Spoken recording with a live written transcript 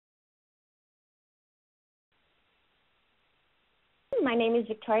My name is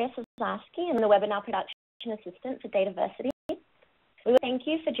Victoria Soslavsky. I'm the Webinar Production Assistant for DATAVERSITY. We thank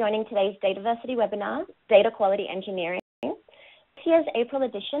you for joining today's DATAVERSITY webinar, Data Quality Engineering. This year's April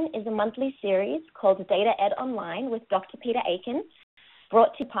edition is a monthly series called Data Ed Online with Dr. Peter Aiken,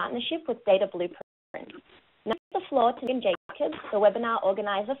 brought to partnership with Data Blueprint. Now the floor to Megan Jacobs, the webinar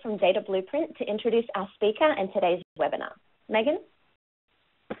organizer from Data Blueprint, to introduce our speaker and today's webinar. Megan?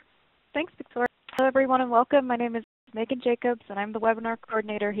 Thanks, Victoria. Hello, everyone, and welcome. My name is Megan Jacobs, and I'm the webinar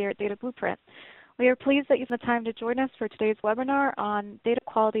coordinator here at Data Blueprint. We are pleased that you have the time to join us for today's webinar on data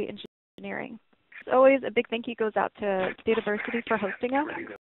quality engineering. As always, a big thank you goes out to DATAVERSITY for hosting us.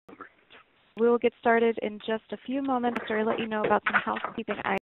 We will get started in just a few moments to let you know about some housekeeping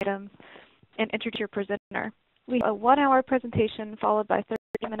items and introduce your presenter. We have a 1-hour presentation followed by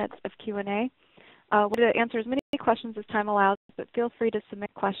 30 minutes of Q&A. We'll answer as many questions as time allows, but feel free to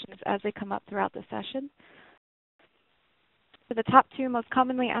submit questions as they come up throughout the session. For the top 2 most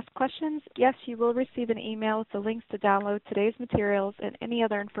commonly asked questions, yes, you will receive an email with the links to download today's materials and any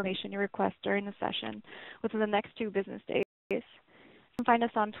other information you request during the session within the next 2 business days. You can find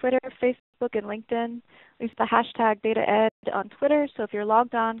us on Twitter, Facebook, and LinkedIn. We use the hashtag DataEd on Twitter, so if you're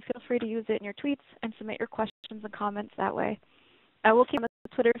logged on, feel free to use it in your tweets and submit your questions and comments that way. I will keep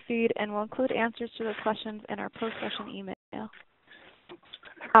the Twitter feed and will include answers to those questions in our post-session email.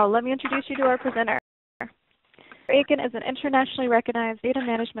 Now, let me introduce you to our presenter. Aiken is an internationally recognized data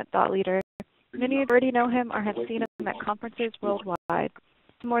management thought leader. Many of you already know him or have seen him at conferences worldwide. He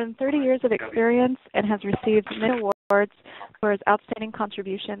has more than 30 years of experience and has received many awards for his outstanding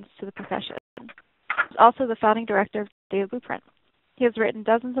contributions to the profession. He is also the founding director of Data Blueprint. He has written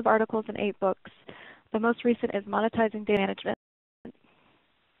dozens of articles and 8 books. The most recent is Monetizing Data Management.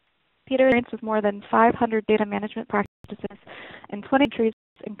 Peter is with more than 500 data management practices in 20 countries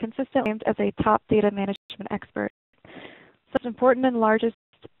and consistently named as a top data management expert. Such important and largest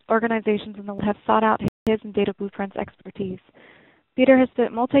organizations in the world have sought out his and Data Blueprint's expertise. Peter has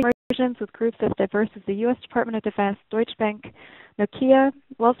spent multi-versions with groups as diverse as the U.S. Department of Defense, Deutsche Bank, Nokia,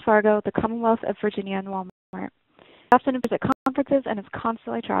 Wells Fargo, the Commonwealth of Virginia, and Walmart. He often appears at conferences and is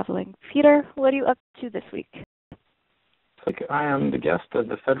constantly traveling. Peter, what are you up to this week? I am the guest of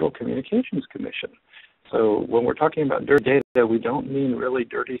the Federal Communications Commission. So when we're talking about dirty data, we don't mean really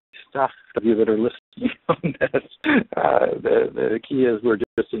dirty stuff for you that are listening on this. The key is we're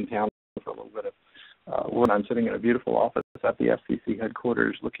just in town for a little bit of when I'm sitting in a beautiful office at the FCC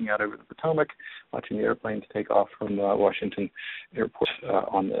headquarters looking out over the Potomac, watching the airplanes take off from Washington Airport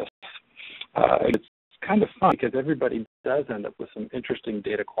on this. It's kind of fun because everybody does end up with some interesting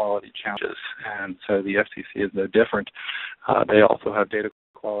data quality challenges, and so the FCC is no different. They also have data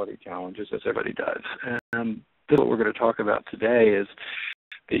quality challenges, as everybody does. And this is what we're going to talk about today is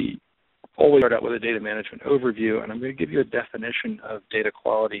always start out with a data management overview, and I'm going to give you a definition of data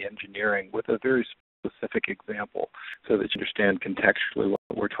quality engineering with a very specific example so that you understand contextually what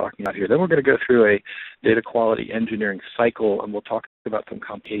we're talking about here. Then we're going to go through a data quality engineering cycle, and we'll talk about some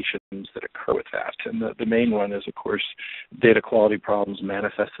complications that occur with that. And the main one is, of course, data quality problems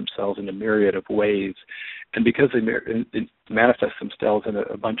manifest themselves in a myriad of ways. And because they manifest themselves in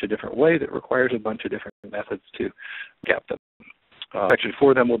a bunch of different ways, it requires a bunch of different methods to get them. Section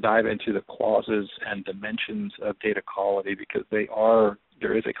 4 then we'll dive into the causes and dimensions of data quality because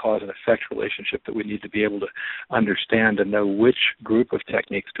there is a cause and effect relationship that we need to be able to understand and know which group of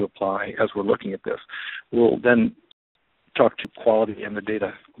techniques to apply as we're looking at this. We'll then talk to quality and the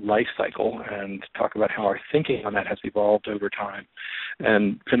data life cycle and talk about how our thinking on that has evolved over time,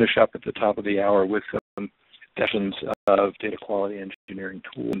 and finish up at the top of the hour with some sessions of data quality engineering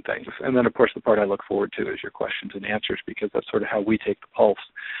tools and things. And then, of course, the part I look forward to is your questions and answers, because that's sort of how we take the pulse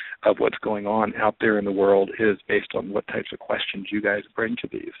of what's going on out there in the world is based on what types of questions you guys bring to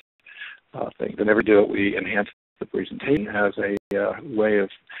these things. And every do it, we enhance the presentation as a way of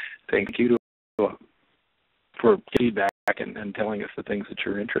thank you for feedback and telling us the things that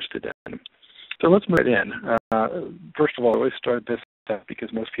you're interested in. So let's move it in. First of all, I always start this up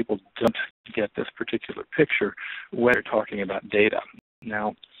because most people don't get this particular picture when they're talking about data.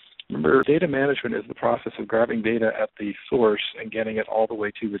 Now, remember, data management is the process of grabbing data at the source and getting it all the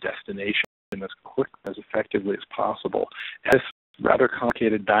way to the destination as quick as effectively as possible. And this rather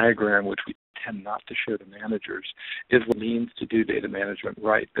complicated diagram, which we tend not to show to managers, is what it means to do data management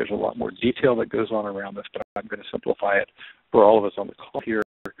right. There's a lot more detail that goes on around this, but I'm going to simplify it for all of us on the call here.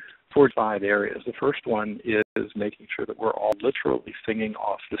 4 to 5 areas. The first one is making sure that we're all literally singing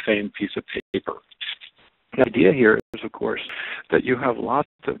off the same piece of paper. The idea here is, of course, that you have lots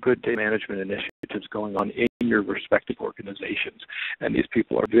of good data management initiatives going on in your respective organizations. And these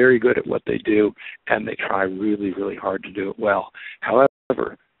people are very good at what they do, and they try really, really hard to do it well.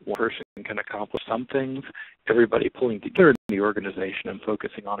 However, one person can accomplish some things. Everybody pulling together in the organization and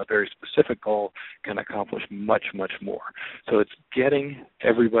focusing on a very specific goal can accomplish much, much more. So it's getting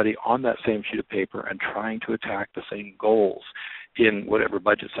everybody on that same sheet of paper and trying to attack the same goals in whatever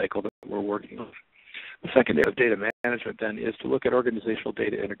budget cycle that we're working on. The second area of data management then is to look at organizational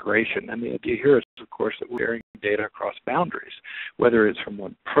data integration. And the idea here is, of course, that we're sharing data across boundaries, whether it's from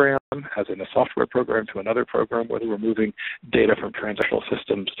one program, as in a software program, to another program, whether we're moving data from transactional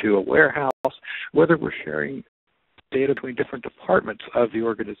systems to a warehouse, whether we're sharing data between different departments of the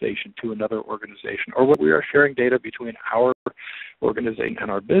organization to another organization, or whether we are sharing data between our organization and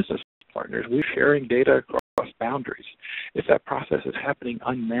our business partners. We're sharing data across boundaries. If that process is happening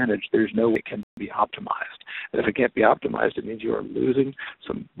unmanaged, there's no way it can be optimized. And if it can't be optimized, it means you are losing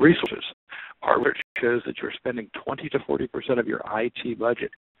some resources. Our research shows that you're spending 20 to 40% of your IT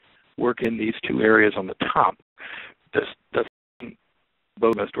budget work in these two areas on the top. This doesn't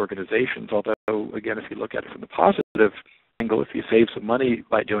bode most organizations, although, again, if you look at it from the positive angle, if you save some money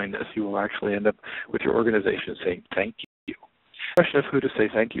by doing this, you will actually end up with your organization saying thank you. The question of who to say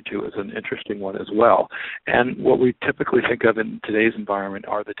thank you to is an interesting one as well. And what we typically think of in today's environment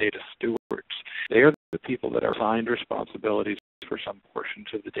are the data stewards. They are the people that are assigned responsibilities for some portions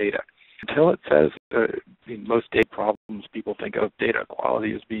of the data. Until it says, in most data problems, people think of data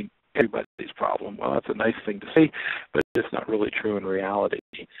quality as being everybody's problem. Well, that's a nice thing to say, but it's not really true in reality.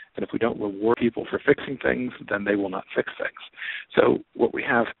 And if we don't reward people for fixing things, then they will not fix things. So what we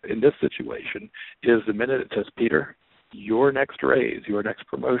have in this situation is the minute it says, Peter, your next raise, your next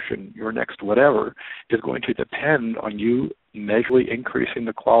promotion, your next whatever is going to depend on you measurably increasing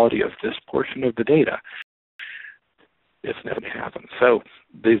the quality of this portion of the data. It's never going to happen. So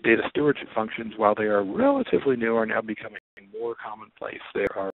these data stewardship functions, while they are relatively new, are now becoming more commonplace. They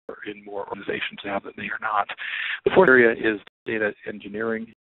are in more organizations now than they are not. The fourth area is data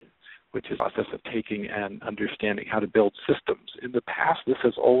engineering, which is the process of taking and understanding how to build systems. In the past, this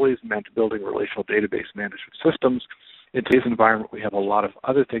has always meant building relational database management systems. In today's environment, we have a lot of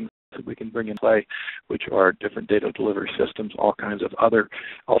other things that we can bring in play, which are different data delivery systems, all kinds of other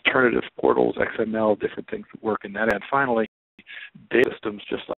alternative portals, XML, different things that work in that. And finally, data systems,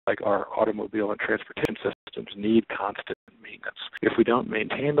 just like our automobile and transportation systems, need constant maintenance. If we don't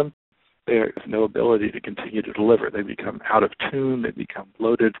maintain them, there is no ability to continue to deliver. They become out of tune, they become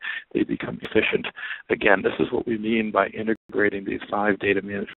bloated, they become efficient. Again, this is what we mean by integrating these 5 data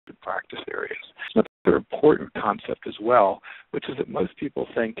management practice areas. Another important concept as well, which is that most people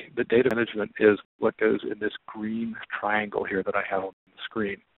think that data management is what goes in this green triangle here that I have on the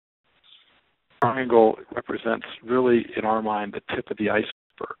screen. The triangle represents really, in our mind, the tip of the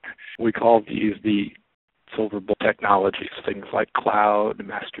iceberg. We call these the silver bullet technologies, things like cloud,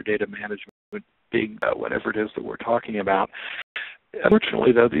 master data management, big, whatever it is that we're talking about.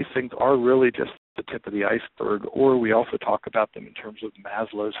 Unfortunately, though, these things are really just the tip of the iceberg, or we also talk about them in terms of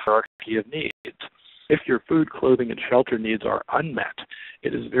Maslow's hierarchy of needs. If your food, clothing, and shelter needs are unmet,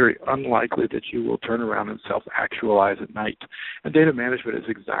 it is very unlikely that you will turn around and self-actualize at night. And data management is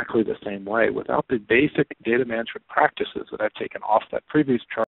exactly the same way. Without the basic data management practices that I've taken off that previous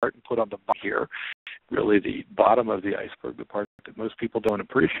chart and put on the bottom here, really the bottom of the iceberg, the part that most people don't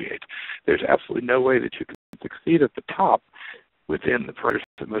appreciate, there's absolutely no way that you can succeed at the top within the parameters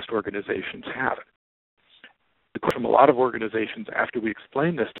that most organizations have. The question from a lot of organizations after we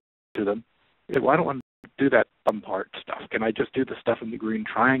explain this to them, well, I don't want to do that dumb part stuff. Can I just do the stuff in the green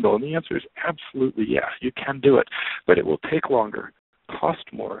triangle? And the answer is absolutely yes. You can do it, but it will take longer, cost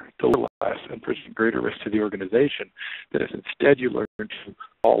more, deliver less, and present greater risk to the organization than if instead you learn to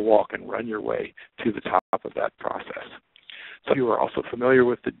all walk and run your way to the top of that process. So you are also familiar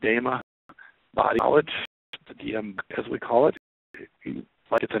with the DAMA body knowledge, the DMBOK as we call it.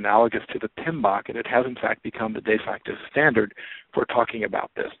 Like it's analogous to the PMBOK, and it has in fact become the de facto standard for talking about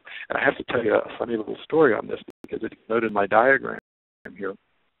this. And I have to tell you a funny little story on this because it's noted in my diagram here.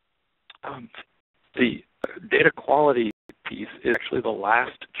 The data quality piece is actually the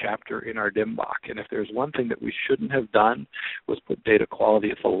last chapter in our DMBOK, and if there's one thing that we shouldn't have done was put data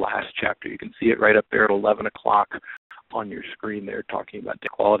quality as the last chapter. You can see it right up there at 11 o'clock on your screen there talking about data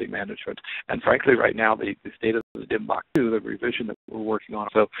quality management. And frankly, right now, the state of the DMBOK 2, the revision that we're working on,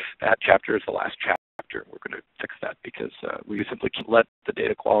 so that chapter is the last chapter. We're going to fix that because we simply can't let the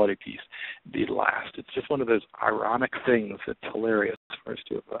data quality piece be last. It's just one of those ironic things that's hilarious for us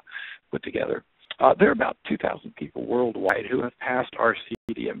to have put together. There are about 2,000 people worldwide who have passed our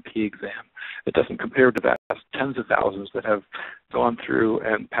CDS PMP exam. It doesn't compare to that tens of thousands that have gone through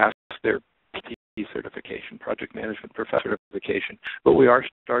and passed their PT certification, project management professor certification. But we are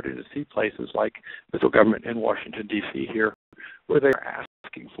starting to see places like the federal government in Washington, D.C. here, where they are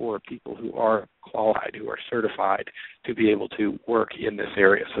asking for people who are qualified, who are certified to be able to work in this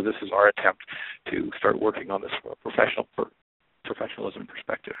area. So this is our attempt to start working on this from a professionalism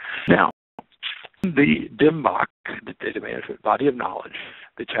perspective. Now, the DMBOK, the Data Management Body of Knowledge,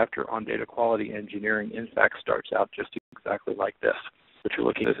 the chapter on data quality engineering, in fact, starts out just exactly like this. What you're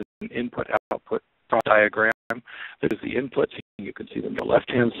looking at is an input-output diagram. There's the inputs. You can see them on the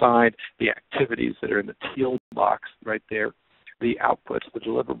left-hand side, the activities that are in the teal box right there, the outputs, the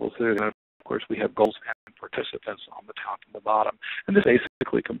deliverables that are there. Of course, we have goals and participants on the top and the bottom. And this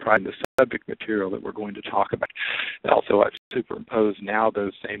basically comprises the subject material that we're going to talk about. And also, I've superimposed now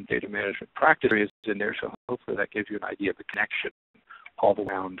those same data management practice areas in there, so hopefully that gives you an idea of the connection all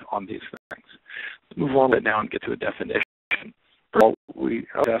around on these things. Let's move on now and get to a definition. First of all, we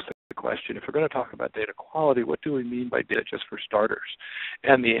ask the question, if we're going to talk about data quality, what do we mean by data just for starters?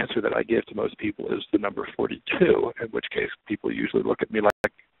 And the answer that I give to most people is the number 42, in which case people usually look at me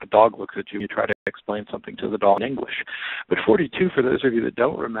like a dog looks at you and you try to explain something to the dog in English. But 42, for those of you that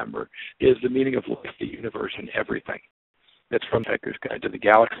don't remember, is the meaning of life, the universe, and everything. It's from Hitchhiker's Guide to the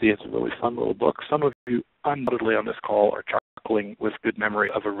Galaxy. It's a really fun little book. Some of you undoubtedly on this call are chuckling with good memory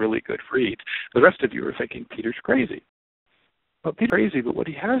of a really good read. The rest of you are thinking Peter's crazy. Well, Peter's crazy, but what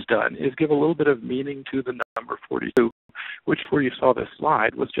he has done is give a little bit of meaning to the number 42, which before you saw this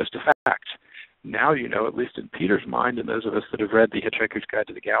slide was just a fact. Now you know, at least in Peter's mind, and those of us that have read the Hitchhiker's Guide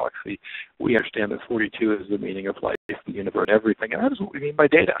to the Galaxy, we understand that 42 is the meaning of life, the universe, everything, and that is what we mean by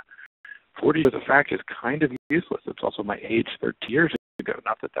data. 42 as a fact is kind of useless. It's also my age 30 years ago.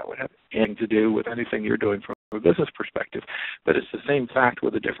 Not that that would have anything to do with anything you're doing from a business perspective, but it's the same fact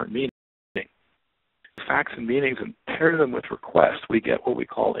with a different meaning. Facts and meanings and pair them with requests, we get what we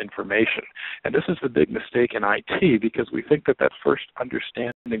call information. And this is the big mistake in IT, because we think that that first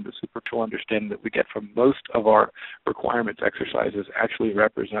understanding, the superficial understanding that we get from most of our requirements exercises actually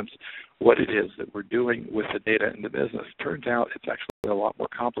represents what it is that we're doing with the data in the business. Turns out it's actually a lot more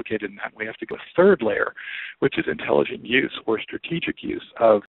complicated than that. We have to go a third layer, which is intelligent use or strategic use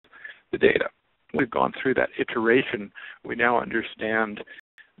of the data. We've gone through that iteration. We now understand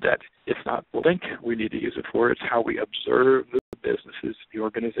that it's not the link we need to use it for, it's how we observe the businesses, the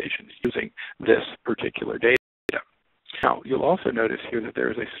organizations using this particular data. Now, you'll also notice here that there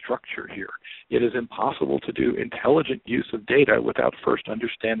is a structure here. It is impossible to do intelligent use of data without first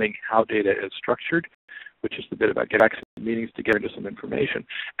understanding how data is structured, which is the bit about get access to meetings to get into some information,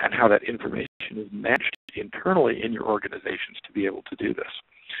 and how that information is managed internally in your organizations to be able to do this.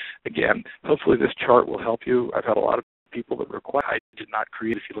 Again, hopefully this chart will help you. I've had a lot of people that require, I did not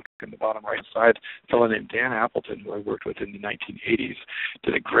create, if you look in the bottom right side, a fellow named Dan Appleton, who I worked with in the 1980s,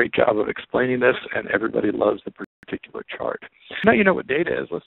 did a great job of explaining this, and everybody loves the particular chart. Now you know what data is,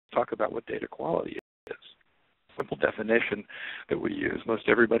 let's talk about what data quality is. Simple definition that we use. Most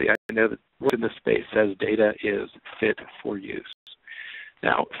everybody I know that works in this space says data is fit for use.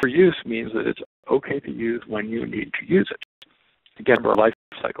 Now, for use means that it's okay to use when you need to use it. Again, our life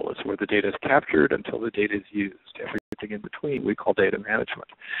cycle is where the data is captured until the data is used. Everything in between we call data management.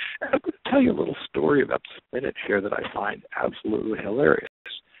 And I'm going to tell you a little story about spinach here that I find absolutely hilarious.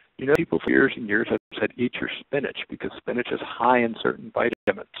 You know, people for years and years have said, eat your spinach because spinach is high in certain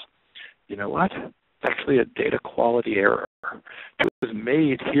vitamins. You know what? It's actually a data quality error. It was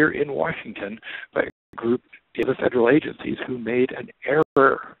made here in Washington by a group of the federal agencies who made an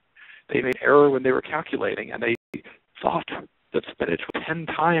error. They made an error when they were calculating, and they thought that spinach was 10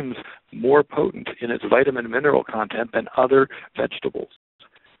 times more potent in its vitamin and mineral content than other vegetables.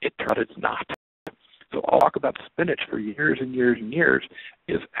 It turned out it's not. So I'll talk about spinach for years and years and years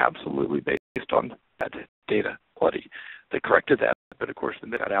is absolutely based on that data quality. They corrected that, but of course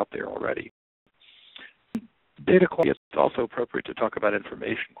they got out there already. Data quality, it's also appropriate to talk about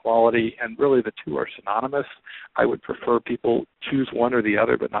information quality, and really the two are synonymous. I would prefer people choose one or the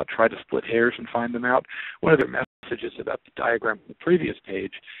other, but not try to split hairs and find them out. One of the messages about the diagram on the previous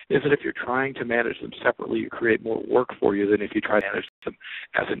page is that if you're trying to manage them separately, you create more work for you than if you try to manage them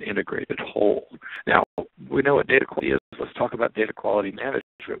as an integrated whole. Now, we know what data quality is. Let's talk about data quality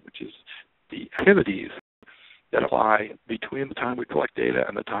management, which is the activities that apply between the time we collect data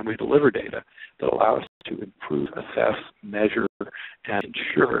and the time we deliver data that allow us to improve, assess, measure, and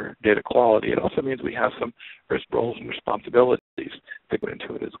ensure data quality. It also means we have some risk, roles, and responsibilities that go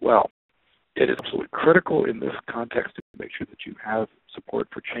into it as well. It is absolutely critical in this context to make sure that you have support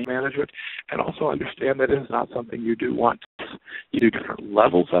for change management and also understand that it is not something you do once. You do different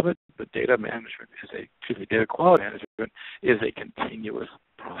levels of it, but data quality management is a continuous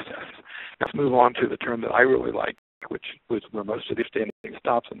process. Now, let's move on to the term that I really like, which was where most of the understanding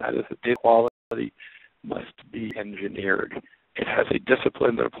stops, and that is that data quality must be engineered. It has a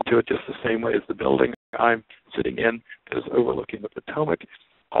discipline that applies to it just the same way as the building I'm sitting in that is overlooking the Potomac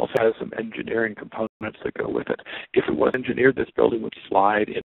also has some engineering components that go with it. If it was engineered, this building would slide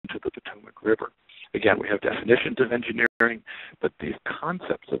into the Potomac River. Again, we have definitions of engineering, but these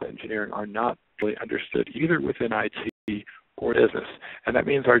concepts of engineering are not really understood either within IT or business. And that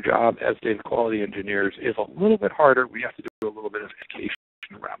means our job as data quality engineers is a little bit harder. We have to do a little bit of education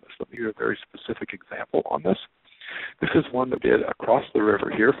around this. Let me give you a very specific example on this. This is one that did across the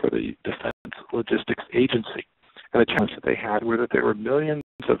river here for the Defense Logistics Agency. And the challenge that they had were that there were millions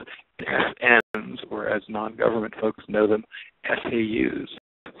of SNs, or as non-government folks know them, SAUs,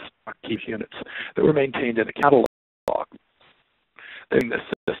 stock keep units, that were maintained in a catalog. They bring this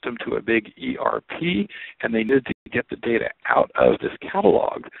system to a big ERP, and they needed to get the data out of this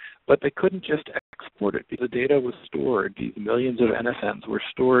catalog, but they couldn't just export it because the data was stored. These millions of NSNs were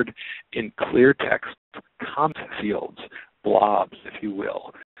stored in clear text content fields, blobs, if you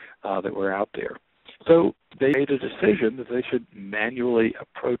will, that were out there. So they made a decision that they should manually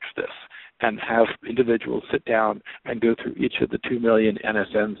approach this and have individuals sit down and go through each of the 2 million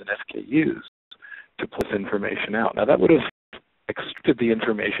NSNs and SKUs to put this information out. Now, that would have extracted the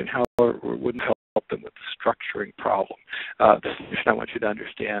information, however, it wouldn't help them with the structuring problem. The solution I want you to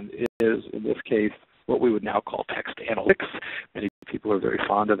understand is, in this case, what we would now call text analytics. Many people are very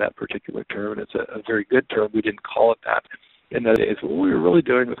fond of that particular term, and it's a very good term. We didn't call it that in those days. What we were really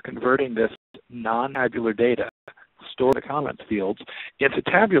doing was converting this non-tabular data stored in the comments fields into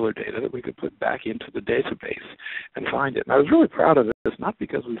tabular data that we could put back into the database and find it. And I was really proud of this, not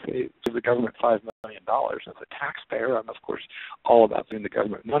because we saved the government $5 million. As a taxpayer, I'm, of course, all about saving the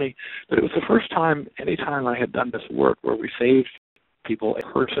government money, but it was the first time, any time I had done this work, where we saved people a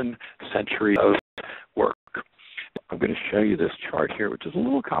person-century of work. I'm going to show you this chart here, which is a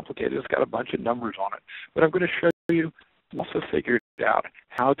little complicated. It's got a bunch of numbers on it, but I'm going to show you also figured out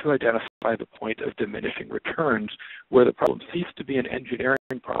how to identify the point of diminishing returns where the problem ceased to be an engineering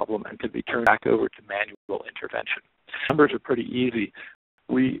problem and could be turned back over to manual intervention. Numbers are pretty easy.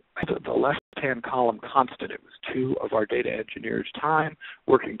 We had the left-hand column constant. It was 2 of our data engineers' time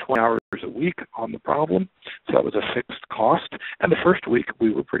working 20 hours a week on the problem. So that was a fixed cost. And the first week,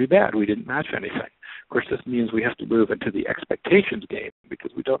 we were pretty bad. We didn't match anything. Of course, this means we have to move into the expectations game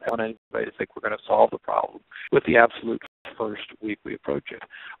because we don't want anybody to think we're going to solve the problem with the absolute first week we approach it.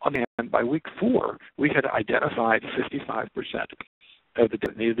 On the other hand, by week 4, we had identified 55% of the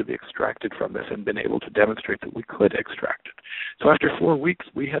data needed to be extracted from this and been able to demonstrate that we could extract it. So after 4 weeks,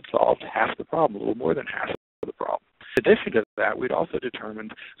 we had solved half the problem, a little more than half of the problem. In addition to that, we'd also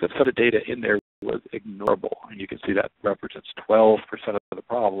determined that some of the data in there was ignorable, and you can see that represents 12% of the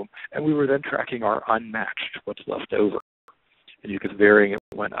problem, and we were then tracking our unmatched, what's left over. And you can see varying, it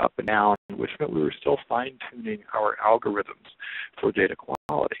went up and down, which meant we were still fine-tuning our algorithms for data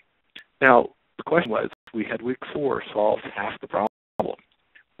quality. Now, the question was, we had week 4 solved half the problem.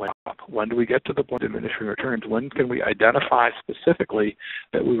 When do we get to the point of diminishing returns? When can we identify specifically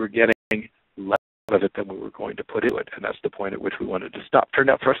that we were getting less of it than we were going to put into it? And that's the point at which we wanted to stop. Turned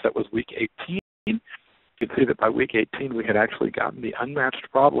out for us that was week 18. You can see that by week 18 we had actually gotten the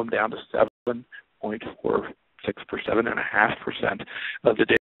unmatched problem down to 7.46%, 7.5% of the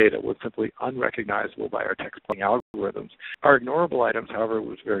data was simply unrecognizable by our text planning algorithms. Our ignorable items, however,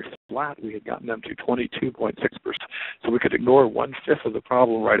 was very flat. We had gotten them to 22.6%. So we could ignore 1/5 of the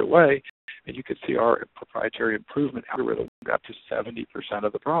problem right away, and you could see our proprietary improvement algorithm got to 70%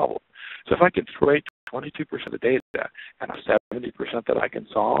 of the problem. So if I can create 22% of the data and 70% that I can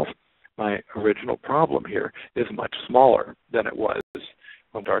solve, my original problem here is much smaller than it was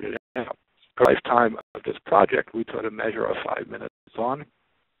when I started out. For the lifetime of this project, we put a measure of 5 minutes on,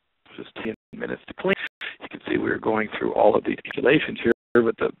 just 10 minutes to clean. You can see we're going through all of these calculations here,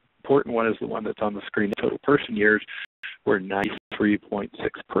 but the important one is the one that's on the screen. The total person years were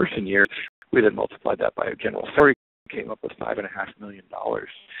 93.6 person years. We then multiplied that by a general salary, came up with $5.5 million.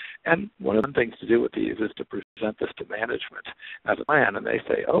 And one of the things to do with these is to present this to management as a plan, and they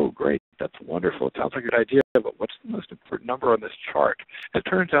say, oh, great, that's wonderful, it sounds like a good idea, but what's the most important number on this chart? It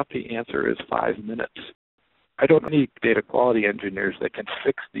turns out the answer is 5 minutes. I don't need data quality engineers that can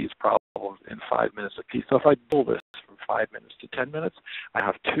fix these problems in 5 minutes apiece. So if I double this from 5 minutes to 10 minutes, I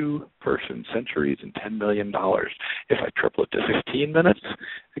have 2 person centuries and $10 million. If I triple it to 15 minutes,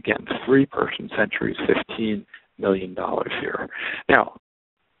 again, 3 person centuries, $15 million here. Now,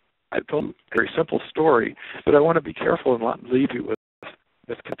 I told you a very simple story, but I want to be careful and not leave you with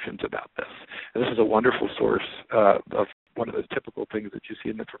misconceptions about this. And this is a wonderful source of one of those typical things that you see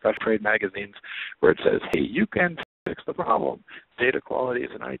in the professional trade magazines where it says, hey, you can fix the problem. Data quality is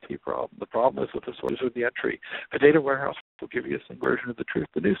an IT problem. The problem is with the source of the entry. A data warehouse will give you a single version of the truth.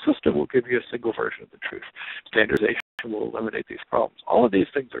 The new system will give you a single version of the truth. Standardization will eliminate these problems. All of these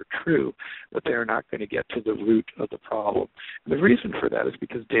things are true, but they are not going to get to the root of the problem. And the reason for that is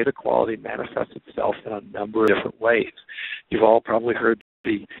because data quality manifests itself in a number of different ways. You've all probably heard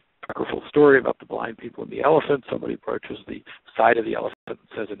the apocryphal story about the blind people and the elephant. Somebody approaches the side of the elephant and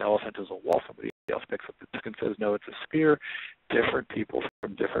says an elephant is a wall. Somebody else picks up the stick and says, no, it's a spear. Different people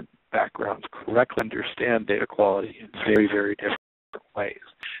from different backgrounds correctly understand data quality in very, very different ways.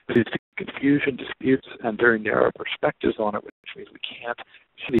 But it's confusion, disputes, and very narrow perspectives on it, which means we can't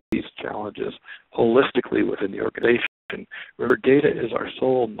see these challenges holistically within the organization. Remember, data is our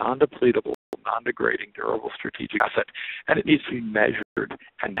sole non-depletable, non-degrading, durable strategic asset, and it needs to be measured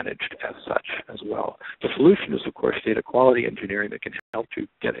and managed as such as well. The solution is, of course, data quality engineering that can help you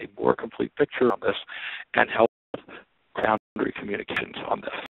get a more complete picture on this and help boundary communications on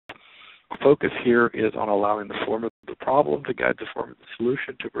this. Our focus here is on allowing the form of the problem to guide the form of the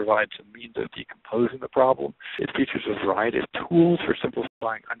solution to provide some means of decomposing the problem. It features a variety of tools for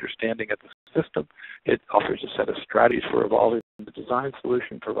simplifying understanding of the system. It offers a set of strategies for evolving the design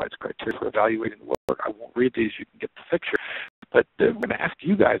solution, provides criteria for evaluating the work. I won't read these, you can get the picture. But I'm going to ask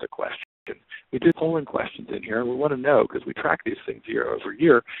you guys a question. We did polling questions in here, and we want to know, because we track these things year over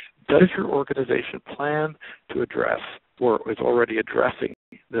year, does your organization plan to address or is already addressing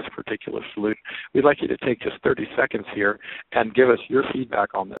this particular solution? We'd like you to take just 30 seconds here and give us your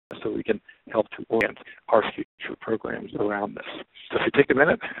feedback on this so we can help to orient our future programs around this. So if you take a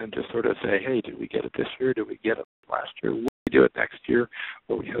minute and just sort of say, hey, did we get it this year? Did we get it last year? Will we do it next year?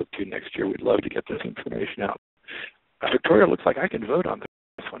 Or we hope to next year? We'd love to get this information out. Victoria, looks like I can vote on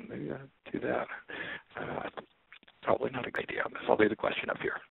this one. Maybe I'll do that. Probably not a great idea on this. I'll leave the question up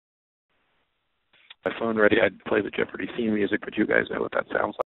here. My phone ready, I'd play the Jeopardy theme music, but you guys know what that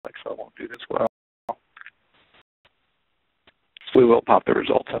sounds like, so I won't do this well. We will pop the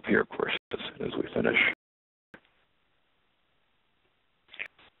results up here, of course, as soon as we finish.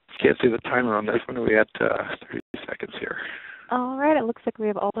 Can't see the timer on this one. Are we at 30 seconds here? All right, it looks like we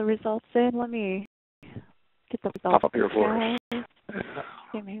have all the results in. Let me get the results. Pop up here for us.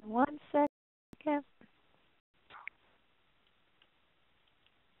 Give me 1 second.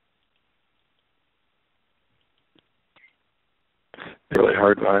 Really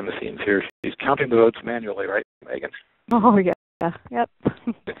hard behind the scenes here. She's counting the votes manually, right, Megan? Oh, yeah. Yep.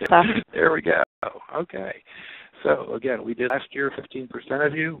 There we go. Okay. So, again, we did last year 15%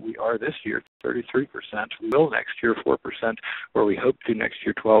 of you. We are this year 33%. We will next year 4%, or we hope to next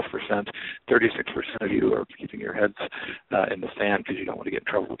year 12%. 36% of you are keeping your heads in the sand because you don't want to get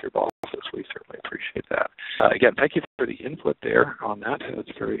in trouble with your bosses. We certainly appreciate that. Again, thank you for the input there on that.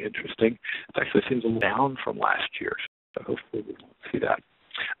 It's very interesting. It actually seems a little down from last year, so hopefully we won't see that.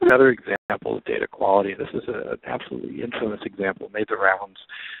 Another example of data quality, this is an absolutely infamous example, made the rounds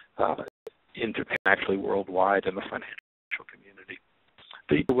in Japan, actually worldwide, in the financial community.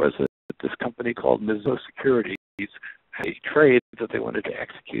 There was this company called Mizuho Securities had a trade that they wanted to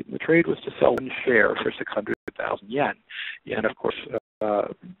execute, and the trade was to sell one share for 600,000 yen. Yen, of course,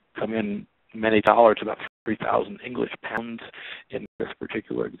 come in many dollars, about 3,000 English pounds in this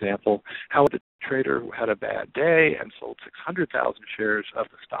particular example. How the trader had a bad day and sold 600,000 shares of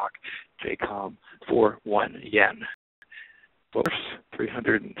the stock JCOM for 1 yen. Of course,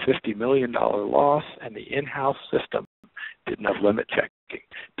 $350 million loss, and the in-house system didn't have limit checking.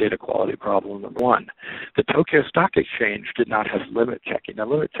 Data quality problem number one. The Tokyo Stock Exchange did not have limit checking. Now,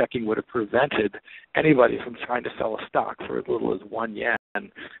 limit checking would have prevented anybody from trying to sell a stock for as little as 1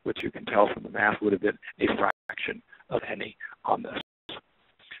 yen, which you can tell from the math would have been a fraction of a penny on this.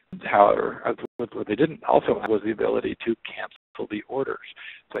 However, what they didn't also have was the ability to cancel the orders.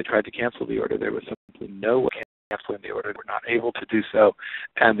 So they tried to cancel the order. There was simply no way canceling the order. They were not able to do so,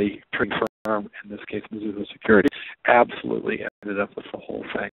 and the trading firm, in this case Mizuho Securities, absolutely ended up with the whole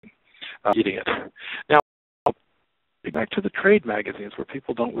thing, eating it. Now, back to the trade magazines where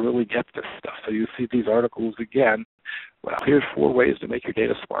people don't really get this stuff. So you see these articles again. Well, here's 4 ways to make your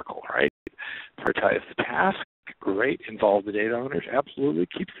data sparkle, right? Prioritize the task. Great. Involve the data owners. Absolutely.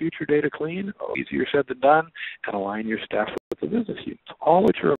 Keep future data clean. Easier said than done. And align your staff with the business units. All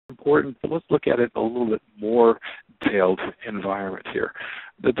which are important, but let's look at it in a little bit more detailed environment here.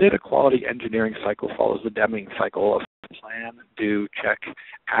 The data quality engineering cycle follows the Deming cycle of plan, do, check,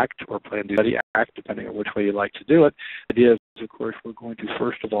 act, or plan, do, study, act, depending on which way you like to do it. The idea is, of course, we're going to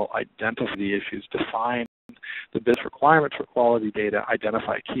first of all identify the issues, define the business requirements for quality data,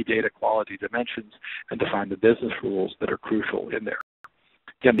 identify key data quality dimensions, and define the business rules that are crucial in there.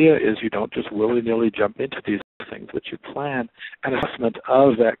 The idea is you don't just willy-nilly jump into these things, but you plan an assessment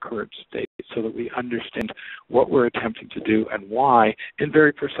of that current state so that we understand what we're attempting to do and why in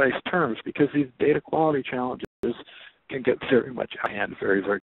very precise terms, because these data quality challenges can get very much out of hand very,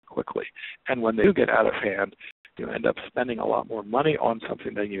 very quickly. And when they do get out of hand, you end up spending a lot more money on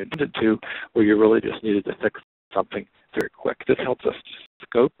something than you intended to, where you really just needed to fix something very quick. This helps us to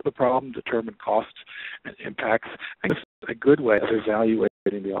scope the problem, determine costs and impacts, and it's a good way of evaluating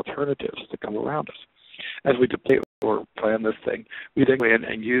the alternatives that come around us. As we debate or plan this thing, we then go in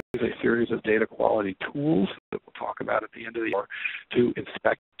and use a series of data quality tools that we'll talk about at the end of the year to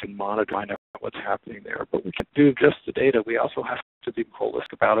inspect and monitor, find out what's happening there. But we can't do just the data. We also have to be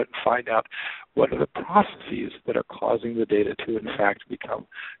holistic about it and find out what are the processes that are causing the data to, in fact, become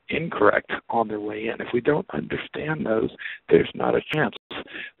incorrect on their way in. If we don't understand those, there's not a chance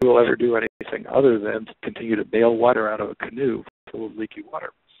we'll ever do anything other than continue to bail water out of a canoe full of leaky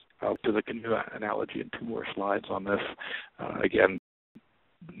water. To the canoe analogy and 2 more slides on this. Again,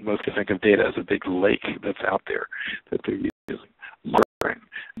 most people think of data as a big lake that's out there that they're using. Monitoring.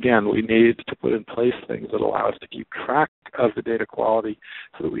 Again, we need to put in place things that allow us to keep track of the data quality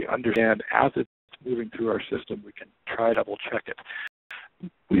so that we understand as it's moving through our system, we can try double check it.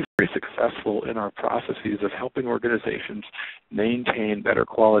 We're very successful in our processes of helping organizations maintain better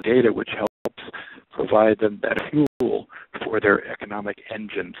quality data, which helps provide them better fuel for their economic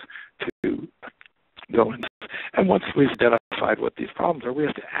engines to go in. And once we've identified what these problems are, we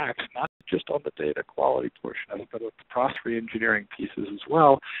have to act not just on the data quality portion of it, but with the process re-engineering pieces as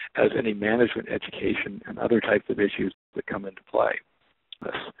well as any management, education, and other types of issues that come into play.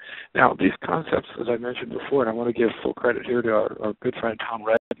 Now, these concepts, as I mentioned before, and I want to give full credit here to our good friend Tom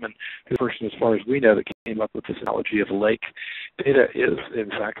Redman, who's the person, as far as we know, that came up with this analogy of lake. Data is, in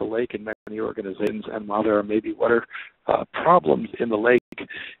fact, a lake in many organizations, and while there are maybe water problems in the lake,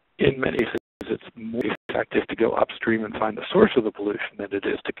 in many cases it's more effective to go upstream and find the source of the pollution than it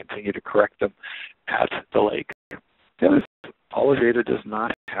is to continue to correct them at the lake. All data does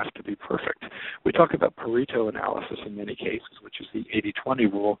not have to be perfect. We talk about Pareto analysis in many cases, which is the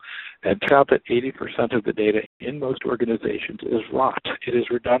 80-20 rule, and it turns out that 80% of the data in most organizations is rot. It is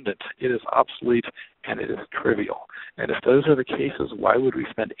redundant, it is obsolete, and it is trivial. And if those are the cases, why would we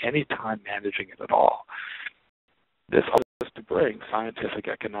spend any time managing it at all? This allows us to bring scientific,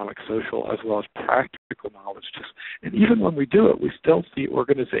 economic, social, as well as practical knowledge. And even when we do it, we still see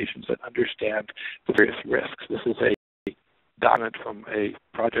organizations that understand the various risks. This is a document from a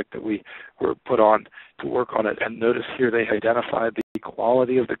project that we were put on to work on it, and notice here they identified the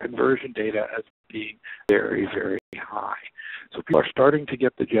quality of the conversion data as being very, very high. So people are starting to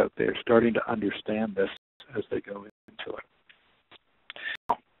get the joke. They're starting to understand this as they go into it.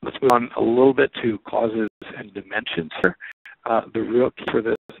 Now, let's move on a little bit to causes and dimensions here. The real key for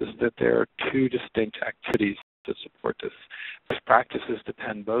this is that there are 2 distinct activities to support this. Best practices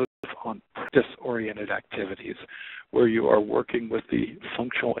depend both on practice-oriented activities, where you are working with the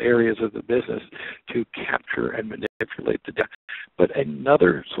functional areas of the business to capture and manipulate the data. But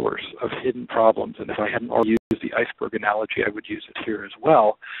another source of hidden problems, and if I hadn't already used the iceberg analogy, I would use it here as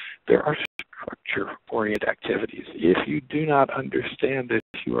well, there are structure-oriented activities. If you do not understand this,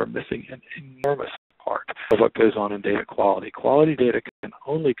 you are missing an enormous part of what goes on in data quality. Quality data can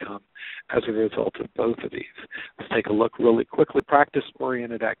only come as a result of both of these. Let's take a look really quickly.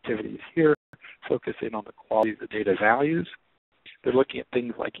 Practice-oriented activities here, focusing on the quality of the data values. They're looking at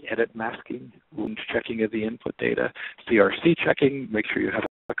things like edit masking, wound checking of the input data, CRC checking, make sure you have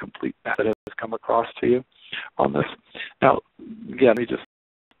a complete map that has come across to you on this. Now, again, let me just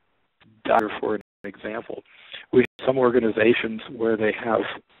dive for an example. We have some organizations where they have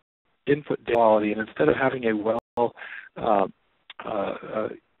input data quality, and instead of having a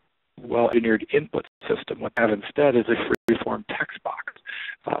well-engineered input system, what they have instead is a free-form text box.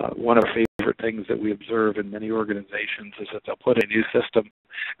 One of our favorite things that we observe in many organizations is that they'll put a new system,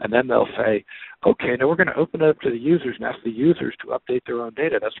 and then they'll say, okay, now we're going to open it up to the users and ask the users to update their own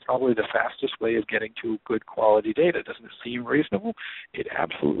data. That's probably the fastest way of getting to good quality data. Doesn't it seem reasonable? It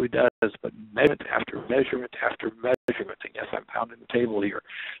absolutely does, but measurement after measurement after measurement, and yes, I'm pounding the table here,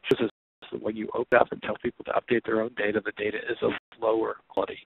 shows us that when you open up and tell people to update their own data, the data is of lower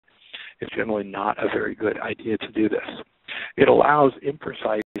quality. It's generally not a very good idea to do this. It allows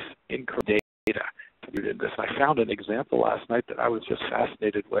imprecise, incorrect data to be in this. I found an example last night that I was just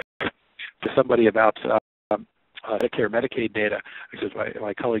fascinated with. To somebody about Medicare, Medicaid data, which is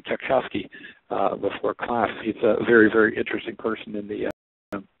my colleague Tchaikovsky before class. He's a very, very interesting person in the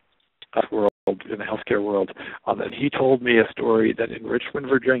world, in the healthcare world. And he told me a story that in Richmond,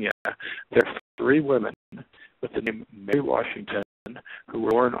 Virginia, there are 3 women with the name Mary Washington who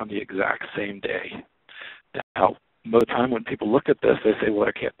were born on the exact same day. Now, most of the time when people look at this, they say, well,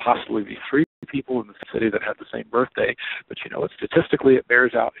 there can't possibly be 3 people in the city that have the same birthday. But you know what? Statistically, it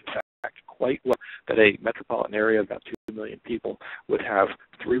bears out, in fact, quite well that a metropolitan area of about 2 million people would have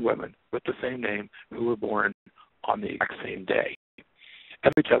 3 women with the same name who were born on the exact same day.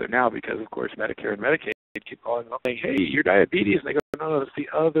 Help each other now because, of course, Medicare and Medicaid keep calling them up saying, hey, you're diabetes. And they go, no, it's the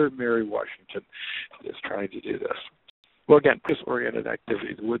other Mary Washington who is trying to do this. Well, again, purpose-oriented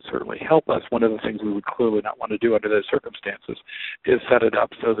activities would certainly help us. One of the things we would clearly not want to do under those circumstances is set it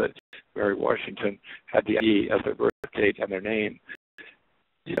up so that Mary Washington had the ID as their birth date and their name.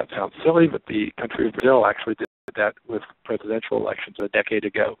 That sounds silly, but the country of Brazil actually did that with presidential elections a decade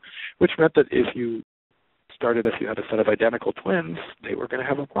ago, which meant that if you had a set of identical twins, they were going to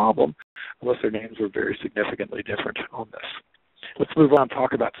have a problem unless their names were very significantly different on this. Let's move on and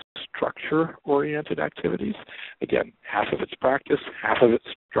talk about structure-oriented activities. Again, half of it's practice, half of it's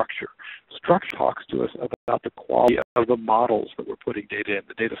structure. Structure talks to us about the quality of the models that we're putting data in,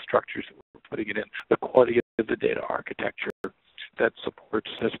 the data structures that we're putting it in, the quality of the data architecture that supports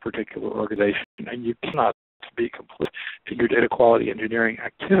this particular organization. And you cannot be complete in your data quality engineering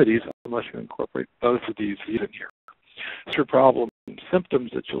activities unless you incorporate both of these views in here. So problem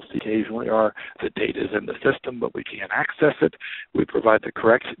symptoms that you'll see occasionally are the data is in the system, but we can't access it. We provide the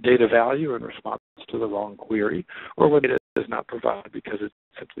correct data value in response to the wrong query, or when data is not provided because it's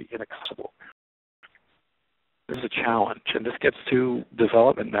simply inaccessible. There's a challenge, and this gets to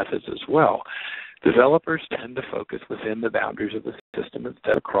development methods as well. Developers tend to focus within the boundaries of the system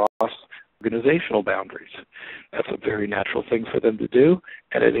instead of across organizational boundaries. That's a very natural thing for them to do,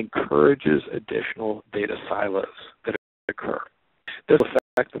 and it encourages additional data silos that occur. This will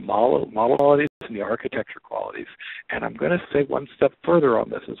affect the model qualities and the architecture qualities. And I'm going to say one step further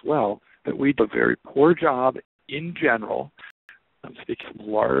on this as well, that we do a very poor job in general. I'm speaking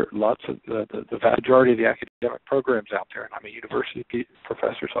from lots of the vast majority of the academic programs out there, and I'm a university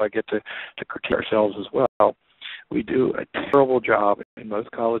professor, so I get to critique ourselves as well. We do a terrible job in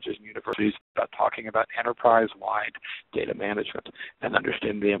most colleges and universities about talking about enterprise-wide data management and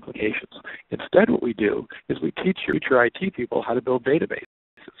understanding the implications. Instead, what we do is we teach future IT people how to build databases.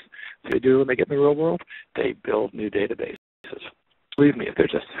 So they do when they get in the real world, they build new databases. Believe me, if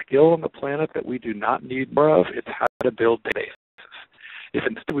there's a skill on the planet that we do not need more of, it's how to build databases. If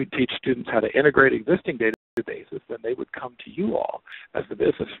instead we teach students how to integrate existing databases, then they would come to you all as the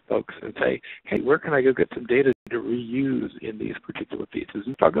business folks and say, hey, where can I go get some data to reuse in these particular pieces?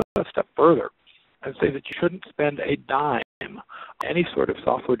 And I'll go a step further and say that you shouldn't spend a dime on any sort of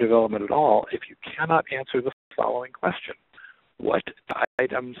software development at all if you cannot answer the following question. What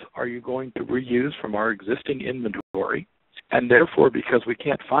items are you going to reuse from our existing inventory? And therefore, because we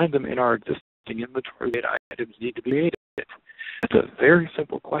can't find them in our existing inventory, data items need to be created. It's a very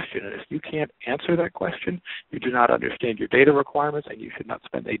simple question, and if you can't answer that question, you do not understand your data requirements, and you should not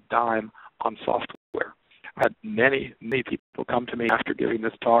spend a dime on software. I had many people come to me after giving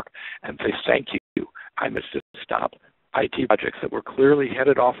this talk and say, thank you, I missed to stop IT projects that were clearly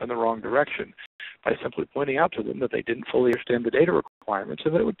headed off in the wrong direction by simply pointing out to them that they didn't fully understand the data requirements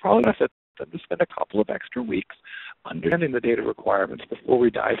and that it would probably benefit them to spend a couple of extra weeks understanding the data requirements before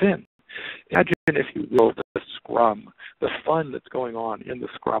we dive in. Imagine, if you will, the Scrum, the fun that's going on in the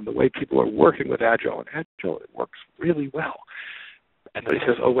Scrum, the way people are working with Agile. And Agile, it works really well. And then he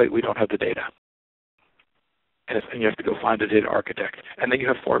says, oh, wait, we don't have the data. And you have to go find a data architect. And then you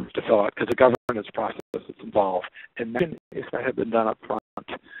have forms to fill out because the governance process is involved. Imagine if that had been done up front.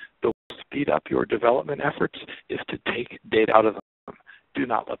 The way to speed up your development efforts is to take data out of them. Do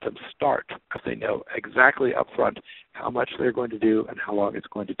not let them start because they know exactly up front how much they're going to do and how long it's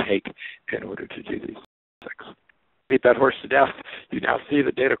going to take in order to do these things. Beat that horse to death. You now see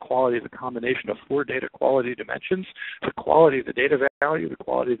that data quality is a combination of 4 data quality dimensions: the quality of the data value, the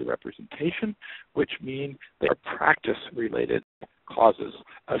quality of the representation, which mean they are practice-related causes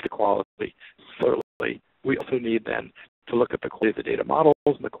of the quality. Thirdly, we also need then to look at the quality of the data models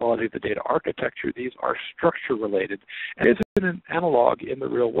and the quality of the data architecture. These are structure-related, and it's an analog in the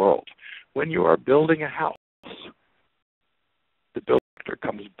real world. When you are building a house, the builder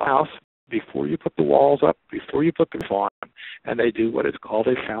comes by the house before you put the walls up, before you put the roof on, and they do what is called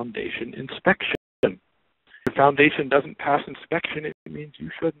a foundation inspection. the foundation doesn't pass inspection, it means you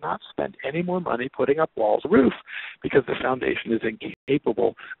should not spend any more money putting up walls or roof because the foundation is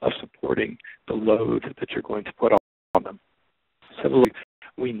incapable of supporting the load that you're going to put on them. So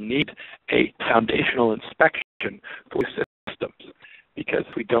we need a foundational inspection for systems because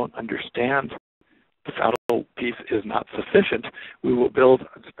if we don't understand the foundational piece is not sufficient, we will build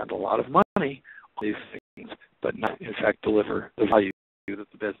and spend a lot of money on these things, but not in fact deliver the value that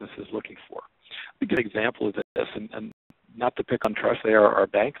the business is looking for. A good example of this, and not to pick on SunTrust, they are our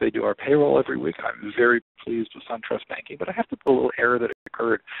bank. They do our payroll every week. I'm very pleased with SunTrust banking, but I have to put a little error that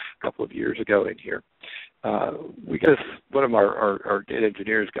occurred a couple of years ago in here. We got this, one of our data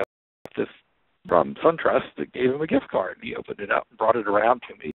engineers got this from SunTrust that gave him a gift card. He opened it up and brought it around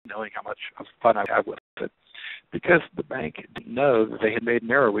to me, knowing how much fun I have with it. Because the bank didn't know that they had made an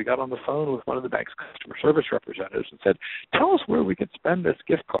error, we got on the phone with one of the bank's customer service representatives and said, tell us where we could spend this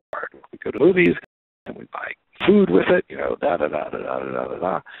gift card. We go to movies and we buy food with it,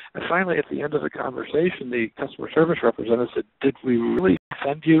 da-da-da-da-da-da-da-da. And finally, at the end of the conversation, the customer service representative said, did we really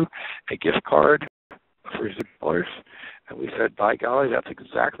send you a gift card for $0? And we said, by golly, that's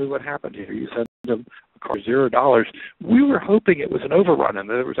exactly what happened here. You sent them a card for $0. We were hoping it was an overrun and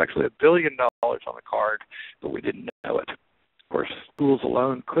there was actually $1 billion on the card, but we didn't know it. Of course, schools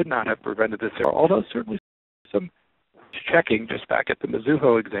alone could not have prevented this error, although certainly some checking, just back at the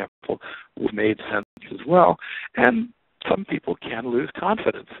Mizuho example, made sense as well. And some people can lose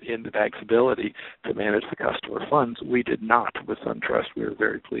confidence in the bank's ability to manage the customer funds. We did not with SunTrust. We were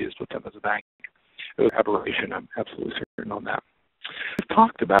very pleased with them as a bank. It was an aberration. I'm absolutely certain on that. We've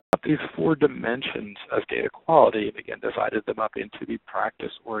talked about these 4 dimensions of data quality and again divided them up into the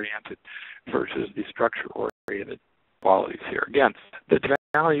practice-oriented versus the structure-oriented qualities here. Again, the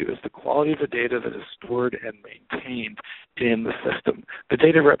value is the quality of the data that is stored and maintained in the system. The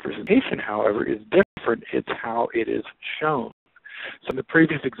data representation, however, is different. It's how it is shown. So in the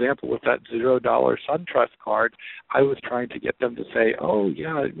previous example with that $0 SunTrust card, I was trying to get them to say, oh,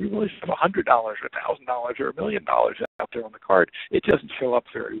 yeah, we really should have $100 or $1,000 or $1 million out there on the card. It doesn't show up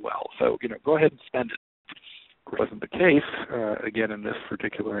very well. So, go ahead and spend it. It wasn't the case, again, in this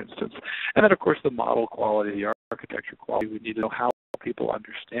particular instance. And then, of course, the model quality, the architecture quality, we need to know how people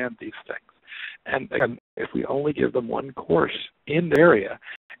understand these things. And again, if we only give them one course in the area,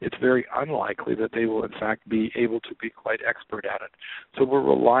 it's very unlikely that they will, in fact, be able to be quite expert at it. So we're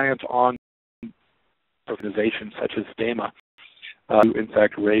reliant on organizations such as DAMA to, in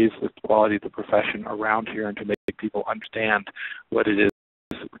fact, raise the quality of the profession around here and to make people understand what it is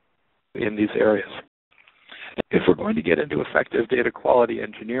in these areas. If we're going to get into effective data quality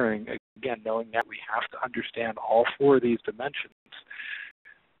engineering, again, knowing that we have to understand all 4 of these dimensions,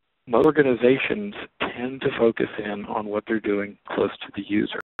 most organizations tend to focus in on what they're doing close to the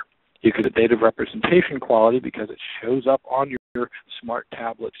user. You could have data representation quality because it shows up on your smart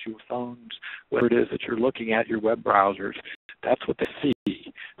tablets, your phones, whatever it is that you're looking at, your web browsers. That's what they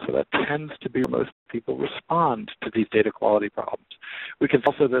see. So that tends to be where most people respond to these data quality problems. We can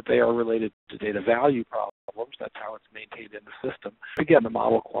also that they are related to data value problems. That's how it's maintained in the system. Again, the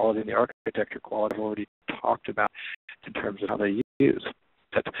model quality and the architecture quality I've already talked about in terms of how they use.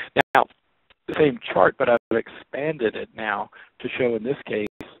 Now, the same chart, but I've expanded it now to show in this case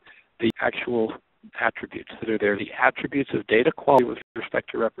the actual attributes that are there. The attributes of data quality with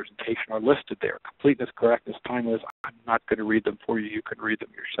respect to representation are listed there. Completeness, correctness, timeliness. I'm not going to read them for you. You can read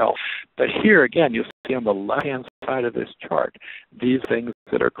them yourself. But here, again, you'll see on the left-hand side of this chart these things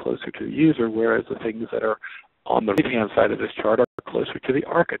that are closer to the user, whereas the things that are on the right-hand side of this chart are closer to the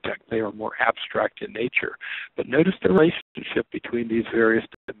architect. They are more abstract in nature. But notice the relationship between these various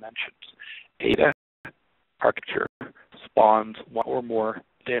dimensions. Data architecture spawns one or more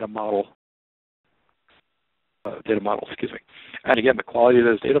data models. And again, the quality of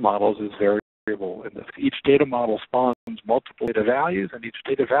those data models is variable. Each data model spawns multiple data values, and each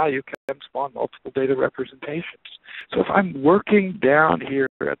data value can spawn multiple data representations. So if I'm working down here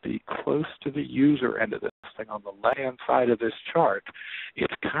at the close to the user end of this thing on the left-hand side of this chart,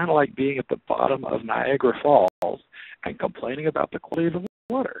 it's kind of like being at the bottom of Niagara Falls and complaining about the quality of the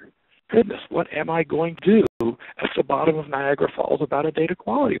water. Goodness, what am I going to do at the bottom of Niagara Falls about a data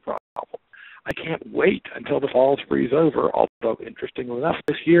quality problem? I can't wait until the falls freeze over, although interestingly enough,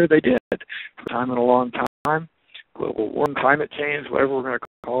 this year they did. For time in a long time, global warming, climate change, whatever we're going to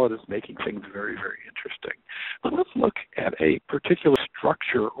call it, is making things very, very interesting. But let's look at a particular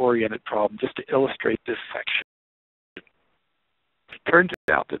structure-oriented problem just to illustrate this section. It turns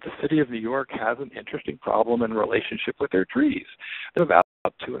out that the city of New York has an interesting problem in relationship with their trees. There are about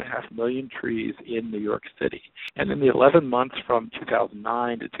 2.5 million trees in New York City. And in the 11 months from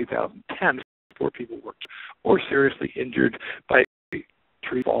 2009 to 2010, 4 people were or seriously injured by a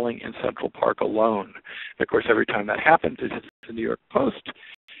tree falling in Central Park alone. And of course, every time that happens, it hits the New York Post.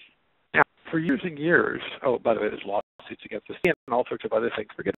 Now, for years and years, oh, by the way, there's lawsuits against the state and all sorts of other things.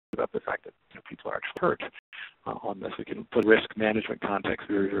 Forget about the fact that people are actually hurt on this. We can put risk management context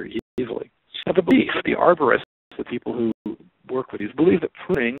very, very easily. Now, the belief, the arborists, the people who work with these, believe that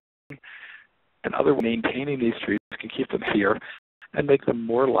pruning and other maintaining these trees can keep them healthier and make them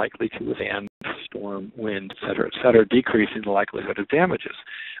more likely to withstand storm, wind, et cetera, decreasing the likelihood of damages.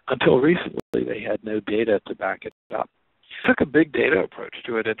 Until recently, they had no data to back it up. They took a big data approach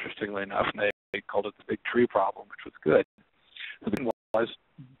to it, interestingly enough, and they called it the big tree problem, which was good. The thing was,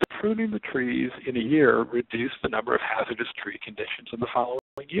 pruning the trees in a year reduced the number of hazardous tree conditions in the following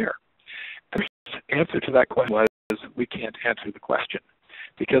year. And the answer to that question was, we can't answer the question,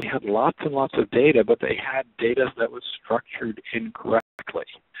 because they had lots and lots of data, but they had data that was structured incorrectly.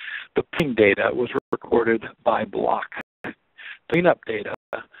 The pruning data was recorded by block. Cleanup data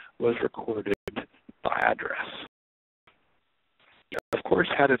was recorded by address. Of course,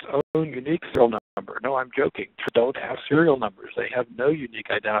 had its own unique serial number. No, I'm joking. Don't have serial numbers. They have no unique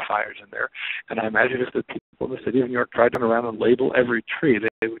identifiers in there. And I imagine if the people in the city of New York tried to run around and label every tree,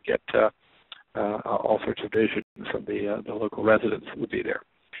 they would get all sorts of vision from the local residents would be there.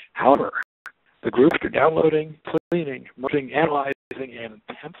 However, the group, after downloading, cleaning, merging, analyzing, and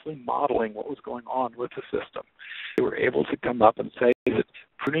intensely modeling what was going on with the system, they were able to come up and say that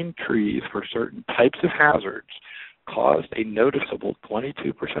pruning trees for certain types of hazards caused a noticeable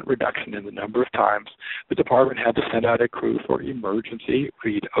 22% reduction in the number of times the department had to send out a crew for emergency,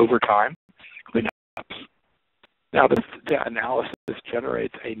 read overtime, cleanups. Now, the analysis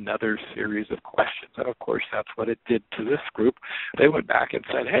generates another series of questions, and of course, that's what it did to this group. They went back and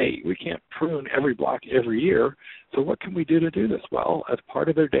said, hey, we can't prune every block every year, so what can we do to do this? Well, as part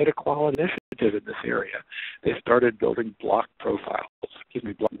of their data quality initiative in this area, they started building block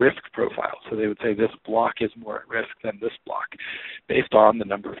risk profiles. So they would say this block is more at risk than this block, based on the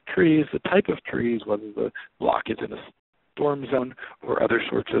number of trees, the type of trees, whether the block is in a storm zone or other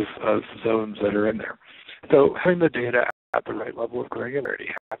sorts of zones that are in there. So having the data at the right level of granularity,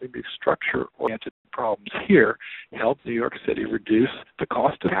 having these structure-oriented problems here helped New York City reduce the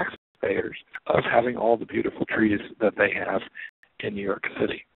cost to taxpayers of having all the beautiful trees that they have in New York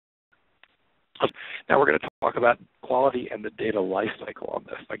City. Now we're going to talk about quality and the data life cycle on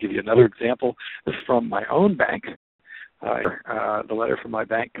this. I'll give you another example. This is from my own bank. The letter from my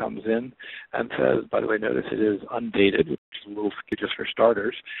bank comes in and says, by the way, notice it is undated, which is a little just for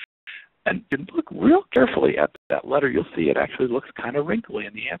starters. And you look real carefully at that letter, you'll see it actually looks kind of wrinkly.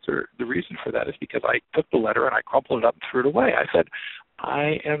 And the reason for that is because I took the letter and I crumpled it up and threw it away. I said,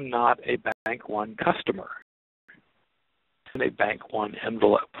 I am not a Bank One customer. I'm a Bank One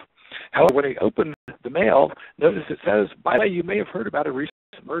envelope. However, when I open the mail, notice it says, by the way, you may have heard about a recent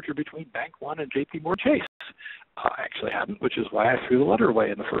merger between Bank One and JP Morgan Chase. I actually hadn't, which is why I threw the letter away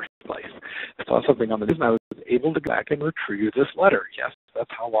in the first place. I saw something on the news and I was able to go back and retrieve this letter. Yes, that's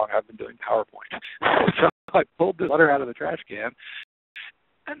how long I've been doing PowerPoint. So I pulled this letter out of the trash can,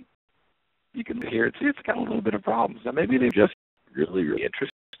 and you can hear it's got a little bit of problems. Now, maybe they're just really, really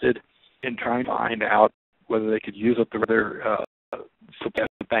interested in trying to find out whether they could use up the other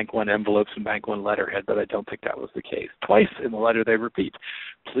Bank One envelopes and Bank One letterhead, but I don't think that was the case. Twice in the letter they repeat,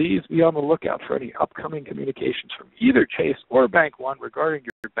 please be on the lookout for any upcoming communications from either Chase or Bank One regarding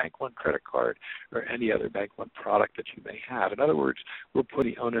your Bank One credit card or any other Bank One product that you may have. In other words, we're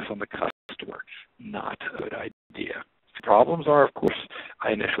putting onus on the customer. Not a good idea. The problems are, of course,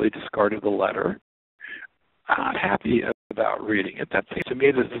 I initially discarded the letter. I'm not happy about reading it. That seems to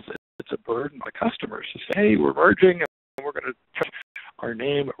me that it's a burden on the customers to say, hey, we're merging and we're going to our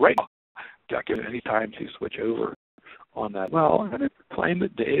name right now. Not given any time to switch over on that. Well, I'm going to claim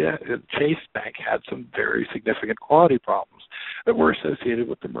that Chase Bank had some very significant quality problems that were associated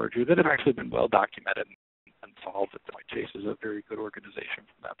with the merger that have actually been well documented and solved. Chase is a very good organization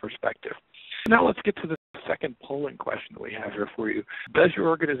from that perspective. Now let's get to the second polling question that we have here for you. Does your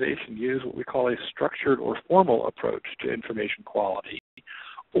organization use what we call a structured or formal approach to information quality?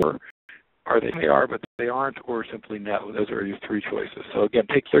 Or they are, but they aren't, or simply no? Those are your three choices. So again,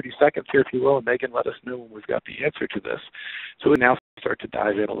 take 30 seconds here, if you will, and Megan, let us know when we've got the answer to this. So we now start to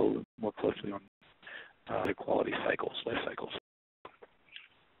dive in a little more closely on the quality cycles, life cycles.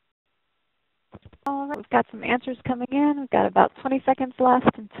 All right, we've got some answers coming in. We've got about 20 seconds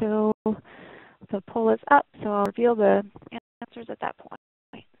left until the poll is up, so I'll reveal the answers at that point.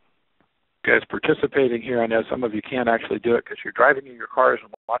 Guys participating here, I know some of you can't actually do it because you're driving in your cars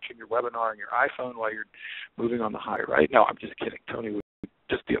and watching your webinar on your iPhone while you're moving on the highway, right? No, I'm just kidding. Tony would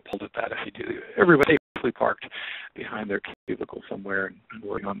just be appalled at that if you do. Everybody safely parked behind their cubicle somewhere and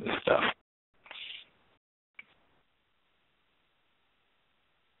working on this stuff.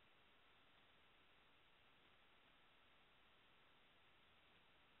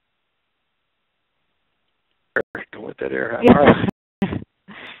 Don't let that air happen. Yeah.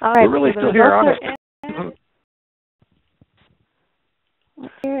 All right. We're really still here, honest.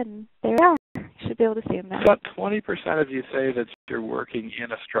 Here and there we are. You should be able to see them now. About 20% of you say that you're working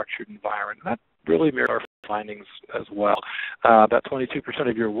in a structured environment. That really mirrors our findings as well. About 22%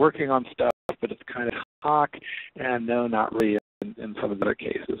 of you are working on stuff, but it's kind of talk, and no, not really in some of the other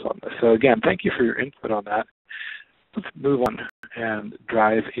cases on this. So again, thank you for your input on that. Let's move on and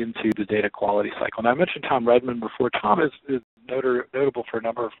dive into the data quality cycle. Now, I mentioned Tom Redmond before. Tom is notable for a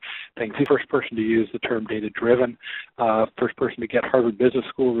number of things. He's the first person to use the term data-driven, first person to get Harvard Business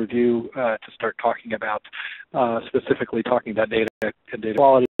School review to start talking about, specifically talking about data and data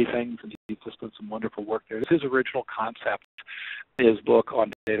quality things, and he's just done some wonderful work there. This is his original concept, his book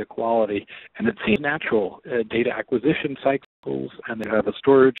on data quality, and it seems natural. Data acquisition cycles, and then you have a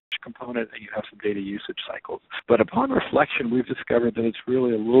storage component, and you have some data usage cycles. But upon reflection, we've discovered that it's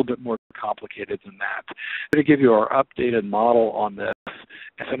really a little bit more complicated than that. I'm going to give you our updated model on this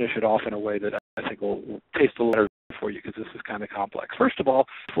and finish it off in a way that I think will taste a little better for you, because this is kind of complex. First of all,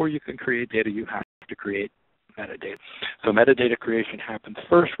 before you can create data, you have to create metadata. So metadata creation happens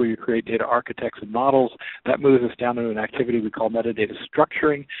first, where you create data architects and models. That moves us down to an activity we call metadata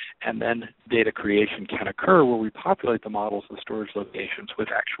structuring, and then data creation can occur where we populate the models and storage locations with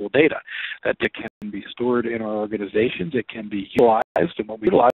actual data. That data can be stored in our organizations. It can be utilized, and when we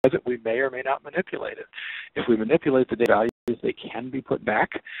utilize it, we may or may not manipulate it. If we manipulate the data values, they can be put back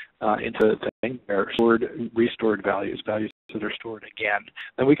into the thing. They're restored values that are stored again.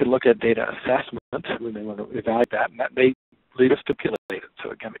 Then we can look at data assessment. We may want to evaluate that, and that may lead us to manipulate it.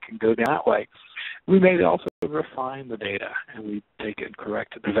 So again, it can go down that way. We may also refine the data, and we take and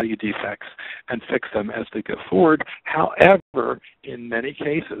correct the value defects and fix them as they go forward. However, in many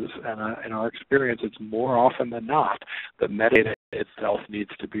cases, and in our experience, it's more often than not, the metadata itself needs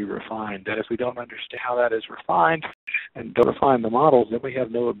to be refined. And if we don't understand how that is refined and don't refine the models, then we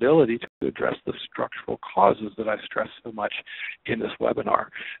have no ability to address the structural causes that I stressed so much in this webinar.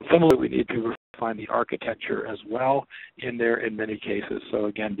 Similarly, we need to refine the architecture as well in there in many cases. So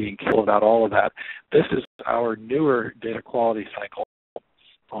again, being careful about all of that. This is our newer data quality cycle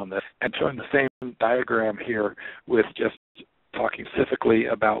on this, and showing the same diagram here with just talking specifically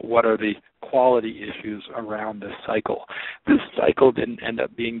about what are the quality issues around this cycle. This cycle didn't end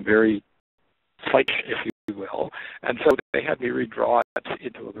up being very tight, if you will, and so they had me redraw it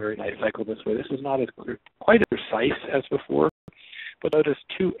into a very nice cycle this way. This is not as quite as precise as before, but notice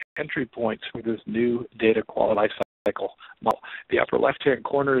two entry points for this new data quality life cycle model. The upper left-hand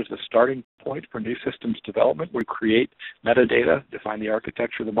corner is the starting point for new systems development, where you create metadata, define the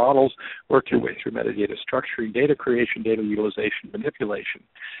architecture of the models, work your way through metadata structuring, data creation, data utilization, manipulation.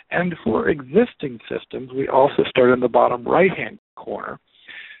 And for existing systems, we also start in the bottom right-hand corner,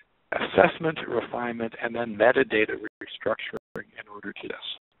 assessment, refinement, and then metadata restructuring in order to do this.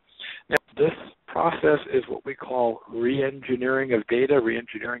 Now, this process is what we call re-engineering of data.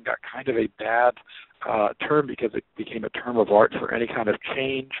 Re-engineering got kind of a bad term because it became a term of art for any kind of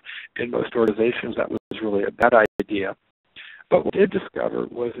change in most organizations. That was really a bad idea. But what we did discover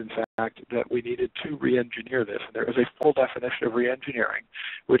was, in fact, that we needed to re-engineer this. And there is a full definition of re-engineering,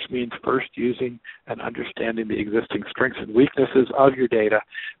 which means first using and understanding the existing strengths and weaknesses of your data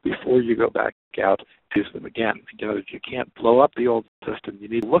before you go back out to use them again. You can't blow up the old system. You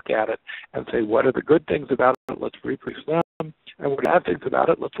need to look at it and say, what are the good things about it? Let's reproduce them. And what are the bad things about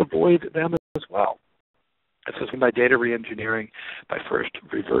it? Let's avoid them as well. This is by data re-engineering, by first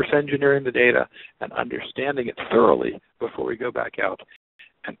reverse engineering the data and understanding it thoroughly before we go back out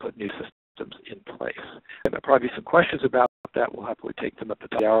and put new systems in place. And there'll probably be some questions about that. We'll happily take them at the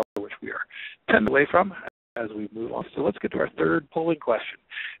top of the hour, which we are 10 away from as we move on. So let's get to our third polling question.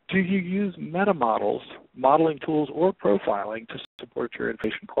 Do you use meta models, modeling tools, or profiling to support your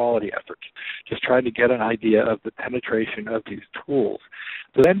information quality efforts? Just trying to get an idea of the penetration of these tools.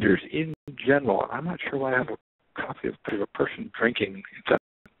 The vendors in general, I'm not sure why I have a copy of a person drinking.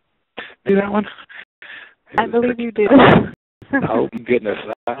 Do that one? I believe you do. Oh, goodness.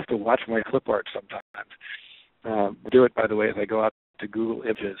 I have to watch my clip art sometimes. Do it, by the way, as I go out to Google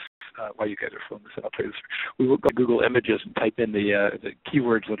Images. While you guys are filming this, I'll tell you this. We will go to Google Images and type in the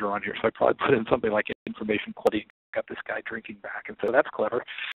keywords that are on here. So I probably put in something like information quality, got this guy drinking back. And so that's clever.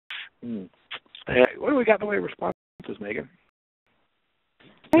 What do we got in the way of responses, Megan?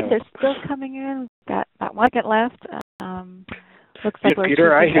 Right, they're still coming in. We've got about 1 second left. Looks like we're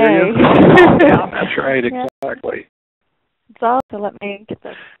Peter, I choosing hear A. you. Yeah, that's right, exactly. So let me get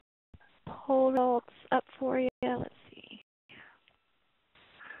the poll results up for you. Let's see.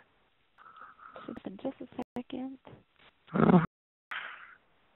 In just a second.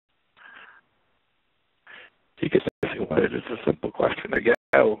 You could say if you wanted. It's a simple question again.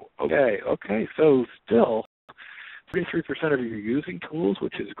 Oh, okay. So still, 33% of you are using tools,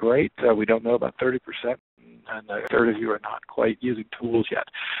 which is great. We don't know about 30%, and a third of you are not quite using tools yet.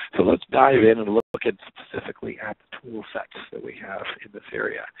 So let's dive in and look specifically at the tool sets that we have in this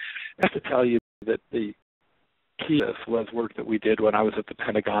area. I have to tell you that the key to this was work that we did when I was at the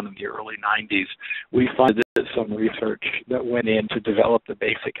Pentagon in the early 90s. We funded some research that went in to develop the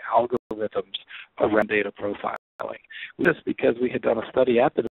basic algorithms around data profiling. Just because we had done a study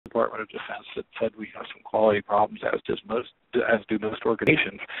at the Department of Defense that said we have some quality problems, as do most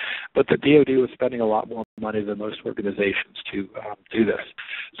organizations, but the DoD was spending a lot more money than most organizations to do this.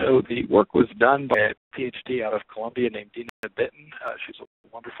 So the work was done by a PhD out of Columbia named Dina Bitton. She's a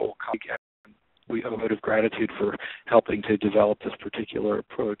wonderful colleague. We owe a vote of gratitude for helping to develop this particular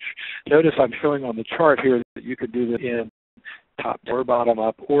approach. Notice I'm showing on the chart here that you could do this in top down or bottom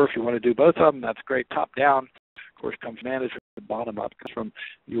up, or if you want to do both of them, that's great. Top down, of course, comes management. The bottom up comes from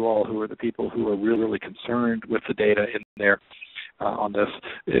you all who are the people who are really concerned with the data in there on this.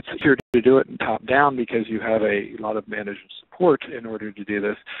 It's easier to do it in top down because you have a lot of management support in order to do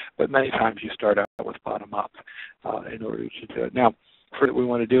this, but many times you start out with bottom up in order to do it. Now, what we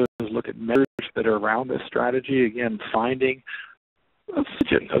want to do is look at measures that are around this strategy. Again, finding a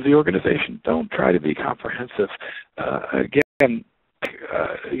vision of the organization. Don't try to be comprehensive. Again,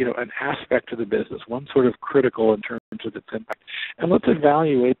 an aspect of the business, one sort of critical in terms of its impact. And let's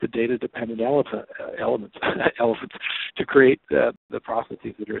evaluate the data-dependent elements to create the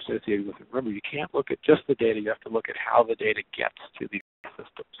processes that are associated with it. Remember, you can't look at just the data. You have to look at how the data gets to these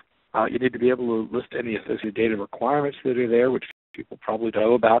systems. You need to be able to list any associated data requirements that are there, which people probably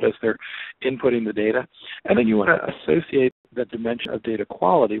know about as they're inputting the data. And then you want to associate that dimension of data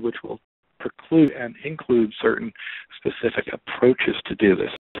quality, which will preclude and include certain specific approaches to do this.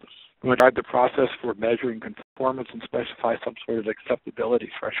 We want to guide the process for measuring conformance and specify some sort of acceptability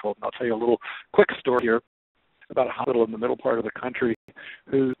threshold. And I'll tell you a little quick story here about a hospital in the middle part of the country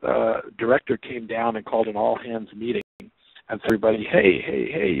whose director came down and called an all-hands meeting and said, everybody,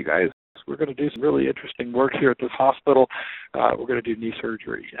 hey, you guys, we're going to do some really interesting work here at this hospital. We're going to do knee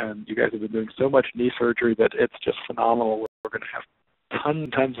surgery. And you guys have been doing so much knee surgery that it's just phenomenal. We're going to have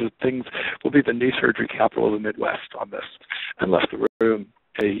tons of things. We'll be the knee surgery capital of the Midwest on this. And left the room.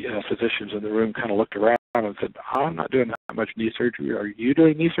 Physicians in the room kind of looked around and said, I'm not doing that much knee surgery. Are you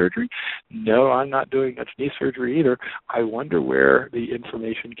doing knee surgery? No, I'm not doing much knee surgery either. I wonder where the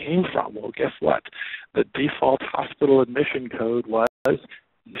information came from. Well, guess what? The default hospital admission code was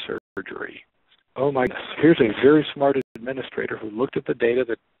knee surgery. Oh my goodness. Here's a very smart administrator who looked at the data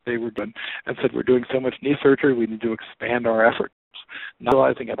that they were doing and said, we're doing so much knee surgery, we need to expand our efforts. Not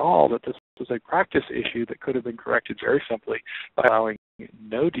realizing at all that this was a practice issue that could have been corrected very simply by allowing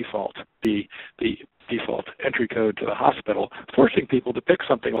no default, the default entry code to the hospital, forcing people to pick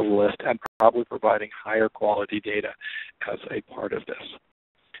something on the list and probably providing higher quality data as a part of this.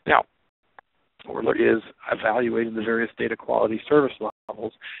 Now, what we're looking is evaluating the various data quality service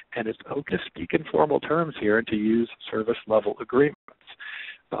levels, and it's okay to speak in formal terms here and to use service level agreements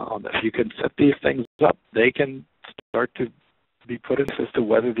on this. You can set these things up. They can start to be put in as to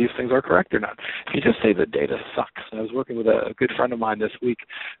whether these things are correct or not. If you just say the data sucks, and I was working with a good friend of mine this week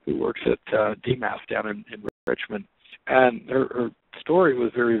who works at DMAS down in Richmond, and her story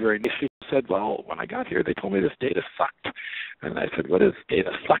was very, very nice. She said, well, when I got here, they told me this data sucked. And I said, what does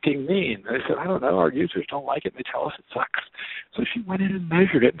data sucking mean? And they said, I don't know. Our users don't like it. They tell us it sucks. So she went in and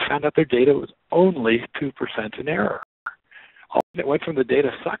measured it and found out their data was only 2% in error. It went from the data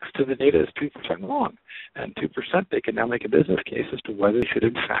sucks to the data is 2% wrong. And 2%, they can now make a business case as to whether they should,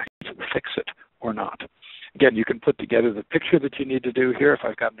 in fact, fix it or not. Again, you can put together the picture that you need to do here. If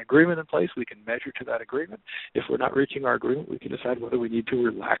I've got an agreement in place, we can measure to that agreement. If we're not reaching our agreement, we can decide whether we need to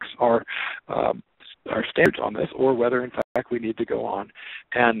relax our standards on this or whether, in fact, we need to go on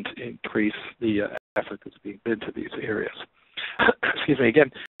and increase the effort that's being put into these areas. Excuse me.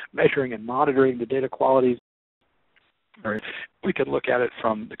 Again, measuring and monitoring the data quality. We can look at it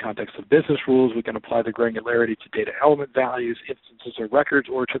from the context of business rules. We can apply the granularity to data element values, instances or records,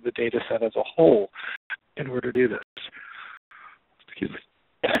 or to the data set as a whole in order to do this. Excuse me.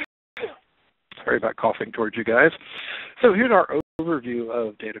 Sorry about coughing towards you guys. So here's our overview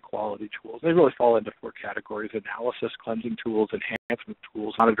of data quality tools. They really fall into 4 categories: analysis, cleansing tools, enhancement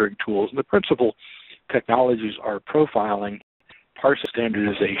tools, monitoring tools. And the principal technologies are profiling, parsing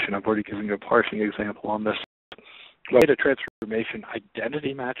standardization. I've already given you a parsing example on this. Data transformation,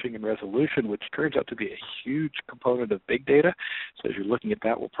 identity matching, and resolution, which turns out to be a huge component of big data. So as you're looking at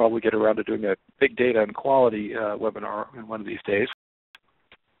that, we'll probably get around to doing a big data and quality webinar in one of these days.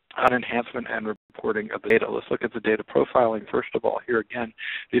 On enhancement and reporting of the data. Let's look at the data profiling. First of all, here again,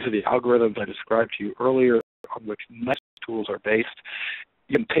 these are the algorithms I described to you earlier on which most tools are based.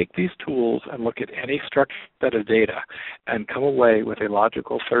 You can take these tools and look at any structured set of data and come away with a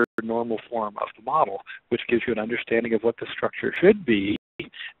logical third normal form of the model, which gives you an understanding of what the structure should be,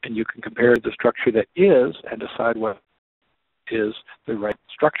 and you can compare the structure that is and decide what is the right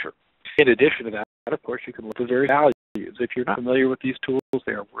structure. In addition to that, of course, you can look at various values. If you're not familiar with these tools,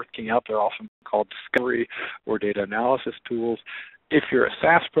 they are working out. They're often called discovery or data analysis tools. If you're a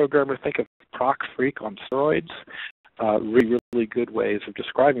SAS programmer, think of ProcFreak on steroids. Really good ways of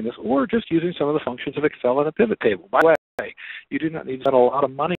describing this, or just using some of the functions of Excel and a pivot table. By the way, you do not need to spend a lot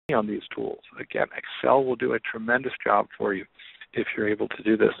of money on these tools. Again, Excel will do a tremendous job for you if you're able to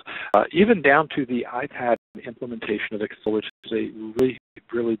do this. Even down to the iPad implementation of Excel, which is a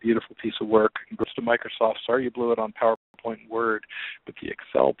really beautiful piece of work. Congrats to Microsoft. Sorry you blew it on PowerPoint and Word, but the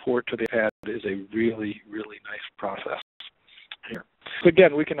Excel port to the iPad is a really nice process here. So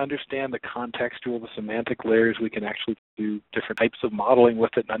again, we can understand the contextual, the semantic layers. We can actually do different types of modeling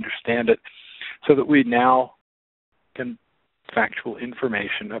with it and understand it so that we now can factual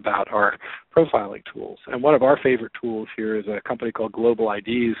information about our profiling tools. And one of our favorite tools here is a company called Global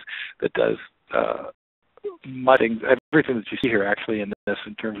IDs that does everything that you see here actually in this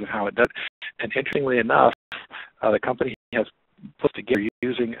in terms of how it does. And interestingly enough, the company has put together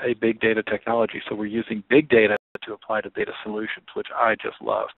using a big data technology. So we're using big data to apply to data solutions, which I just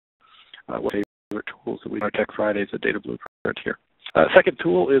love. One of my favorite tools that we do on Tech Fridays, the data blueprint here. Second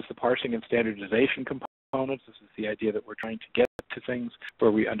tool is the parsing and standardization components. This is the idea that we're trying to get to things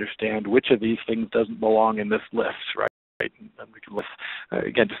where we understand which of these things doesn't belong in this list, right? And we can list,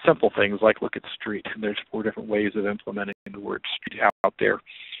 again, just simple things like look at street. And there's 4 different ways of implementing the word street out there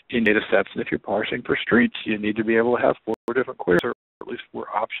in data sets. And if you're parsing for streets, you need to be able to have 4 different queries, or at least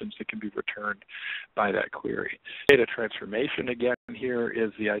 4 options that can be returned by that query. Data transformation, again, here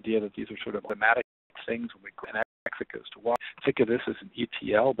is the idea that these are sort of automatic things. When we go in X, it goes to Y. Think of this as an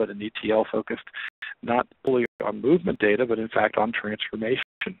ETL, but an ETL focused not fully on movement data, but in fact on transformation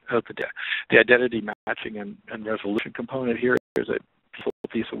of the data. The identity matching and resolution component here is a full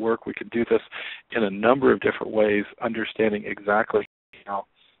piece of work. We can do this in a number of different ways, understanding exactly how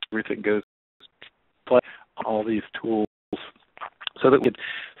everything goes to play on all these tools so that we can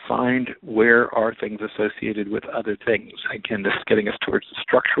find where are things associated with other things. Again, this is getting us towards the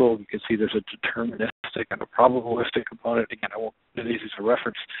structural. You can see there's a deterministic and a probabilistic component. Again, I won't do these as a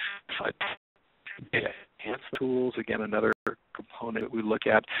reference. Data enhancement tools, again, another component that we look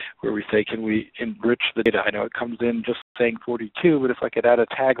at where we say, can we enrich the data? I know it comes in just saying 42, but if I could add a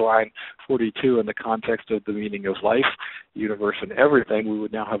tagline 42 in the context of the meaning of life, universe, and everything, we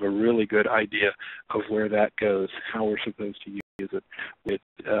would now have a really good idea of where that goes, how we're supposed to use it. It,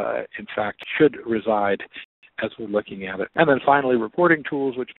 in fact, should reside as we're looking at it. And then finally, reporting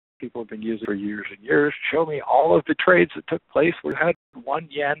tools, which people have been using for years and years. Show me all of the trades that took place where we had 1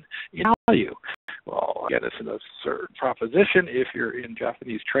 yen in value. Well, again, it's a certain proposition. If you're in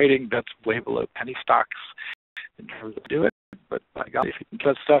Japanese trading, that's way below penny stocks in terms of do it. But by God, if you can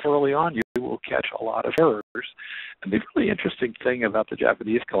catch stuff early on, you will catch a lot of errors. And the really interesting thing about the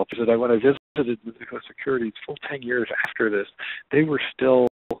Japanese culture is that when I visited the Securities full 10 years after this, they were still,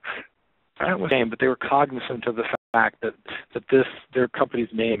 I don't want to say, but they were cognizant of the fact that their company's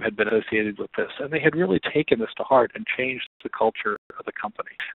name had been associated with this, and they had really taken this to heart and changed the culture of the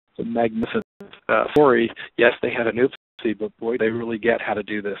company. It's a magnificent story. Yes, they had an oopsie, but boy, they really get how to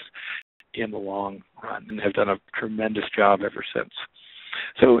do this in the long run, and have done a tremendous job ever since.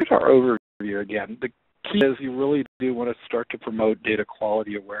 So here's our overview again. The key is you really do want to start to promote data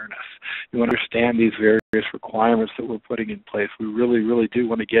quality awareness. You understand these various requirements that we're putting in place. We really do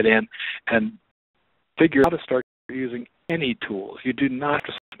want to get in and figure out how to start using any tools. You do not have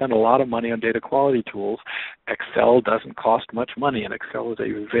to spend a lot of money on data quality tools. Excel doesn't cost much money, and Excel is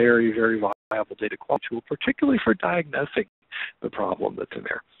a very viable data quality tool, particularly for diagnosing the problem that's in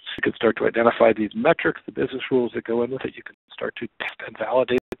there. You can start to identify these metrics, the business rules that go in with it. You can start to test and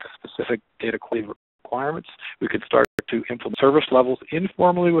validate the specific data quality requirements. We can start to implement service levels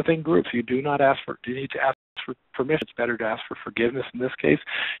informally within groups. You do not need to ask for permission. It's better to ask for forgiveness in this case.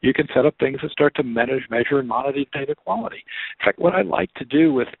 You can set up things that start to manage, measure, and monitor data quality. In fact, what I like to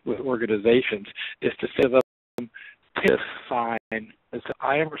do with organizations is to say to them, this sign that says,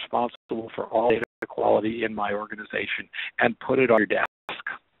 I am responsible for all data quality in my organization, and put it on your desk,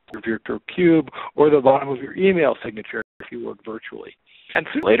 or your cube, or the bottom of your email signature if you work virtually. And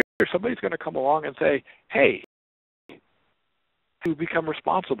sooner or later, somebody's going to come along and say, hey, you become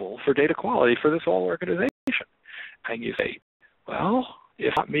responsible for data quality for this whole organization. And you say, well,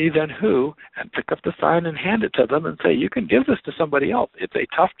 if not me, then who? And pick up the sign and hand it to them and say, you can give this to somebody else. It's a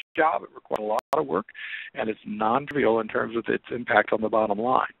tough job. It requires a lot of work, and it's non-trivial in terms of its impact on the bottom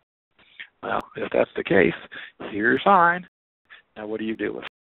line. Well, if that's the case, here's your sign. Now what do you do with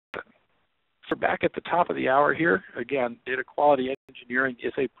it? So back at the top of the hour here, again, data quality engineering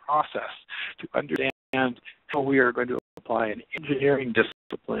is a process to understand how we are going to apply an engineering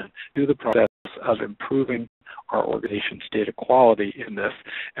discipline to the process of improving our organization's data quality in this.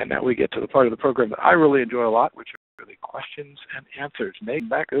 And now we get to the part of the program that I really enjoy a lot, which are the questions and answers. Meg,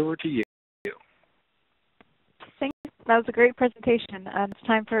 back over to you. Thanks. That was a great presentation. It's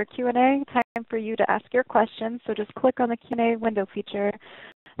time for a Q&A, time for you to ask your questions. So just click on the Q&A window feature at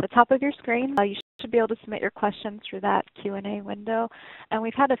the top of your screen. You should be able to submit your questions through that Q&A window. And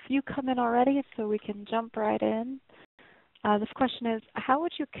we've had a few come in already, so we can jump right in. This question is, how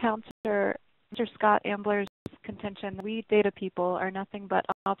would you counter Mr. Scott Ambler's contention that we data people are nothing but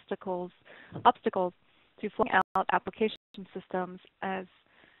obstacles to flowing out application systems as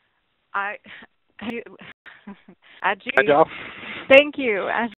Thank you.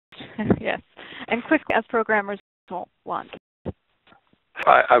 Yes, and quickly as programmers won't want.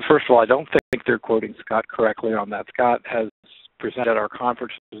 First of all, I don't think they're quoting Scott correctly on that. Scott has presented at our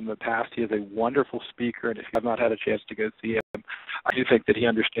conferences in the past. He is a wonderful speaker, and if you have not had a chance to go see him, I do think that he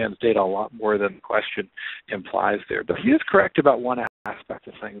understands data a lot more than the question implies there. But he is correct about one aspect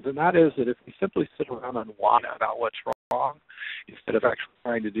of things, and that is that if we simply sit around and whine about what's wrong instead of actually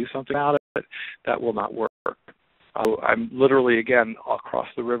trying to do something about it, that will not work. I'm literally, again, across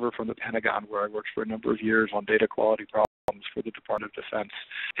the river from the Pentagon, where I worked for a number of years on data quality problems for the Department of Defense.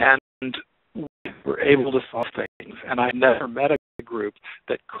 And we were able to solve things. And I never met a group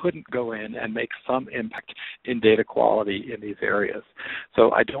that couldn't go in and make some impact in data quality in these areas.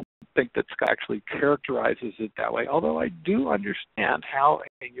 So I don't think that Scott actually characterizes it that way, although I do understand how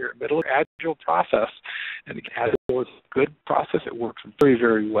in your middle agile process, and agile is a good process, it works very,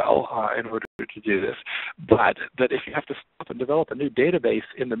 very well in order to do this, but that if you have to stop and develop a new database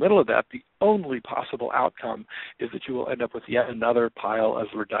in the middle of that, the only possible outcome is that you will end up with yet another pile of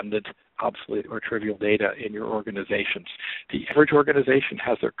redundant, obsolete, or trivial data in your organizations. The average organization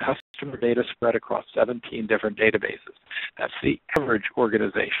has their customer data spread across 17 different databases. That's the average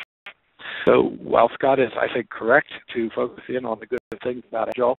organization. So while Scott is, I think, correct to focus in on the good things about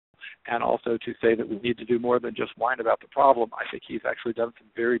Agile and also to say that we need to do more than just whine about the problem, I think he's actually done some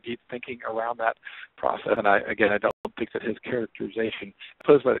very deep thinking around that process. And I don't think that his characterization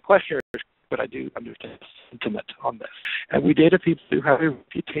posed by the questioner, but I do understand the sentiment on this. And we data people do have a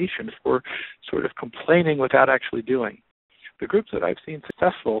reputation for sort of complaining without actually doing. The groups that I've seen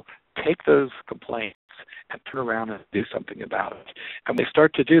successful take those complaints and turn around and do something about it. And when they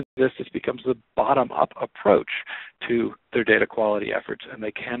start to do this, it becomes a bottom-up approach to their data quality efforts, and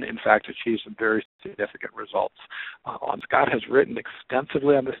they can, in fact, achieve some very significant results. Scott has written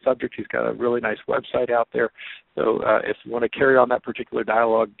extensively on this subject. He's got a really nice website out there. So if you want to carry on that particular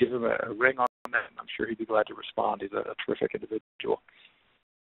dialogue, give him a ring on that, and I'm sure he'd be glad to respond. He's a terrific individual.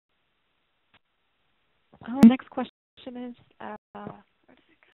 Next question is,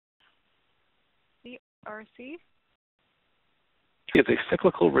 RC? It's a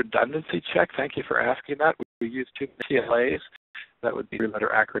cyclical redundancy check. Thank you for asking that. We use two CLAs. That would be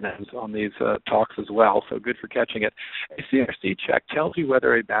three-letter acronyms on these talks as well, so good for catching it. A CRC check tells you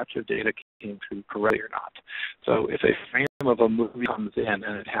whether a batch of data came through correctly or not. So if a frame of a movie comes in and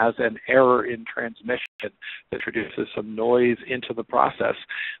it has an error in transmission that introduces some noise into the process,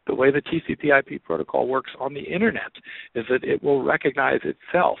 the way the TCP/IP protocol works on the internet is that it will recognize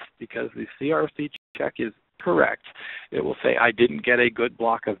itself because the CRC check is correct. It will say, I didn't get a good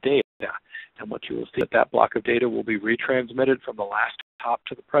block of data. And what you will see, that block of data will be retransmitted from the last hop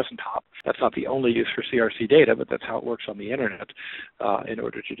to the present hop. That's not the only use for CRC data, but that's how it works on the internet in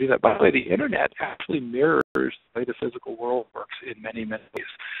order to do that. By the way, the internet actually mirrors the way the physical world works in many, many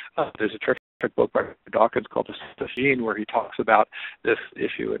ways. There's a terrific book by Dawkins called The Gene where he talks about this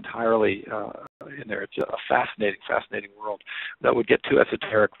issue entirely in there. It's a fascinating, fascinating world. That would get too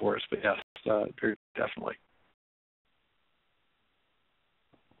esoteric for us, but yes, very definitely.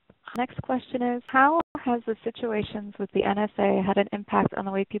 Next question is, how has the situations with the NSA had an impact on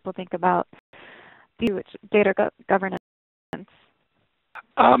the way people think about data governance?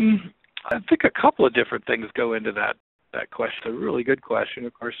 I think a couple of different things go into that question. It's a really good question.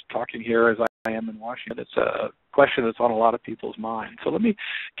 Of course, talking here as I am in Washington, it's a question that's on a lot of people's minds. So let me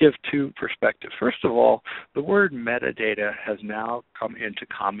give two perspectives. First of all, the word metadata has now come into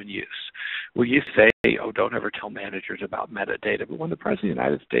common use. We used to say, oh, don't ever tell managers about metadata. But when the President of the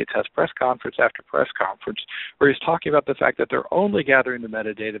United States has press conference after press conference where he's talking about the fact that they're only gathering the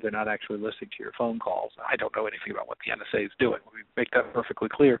metadata, they're not actually listening to your phone calls. I don't know anything about what the NSA is doing. We make that perfectly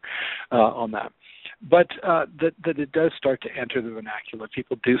clear on that. But that it does start to enter the vernacular.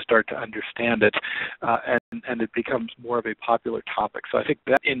 People do start to understand it, and it becomes more of a popular topic. So I think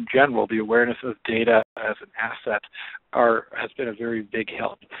that in general, the awareness of data as an asset has been a very big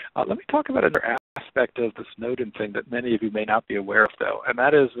help. Let me talk about another aspect of the Snowden thing that many of you may not be aware of, though, and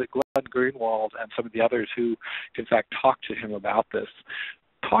that is that Glenn Greenwald and some of the others who, in fact, talked to him about this,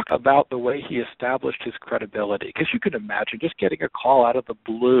 talk about the way he established his credibility. Because you can imagine just getting a call out of the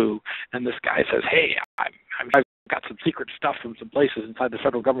blue and this guy says, hey, I've got some secret stuff from some places inside the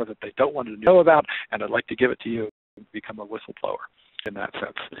federal government that they don't want to know about, and I'd like to give it to you and become a whistleblower in that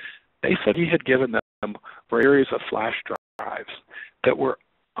sense. They said he had given them a series of flash drives that were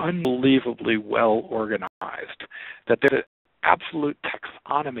unbelievably well organized, that there's absolute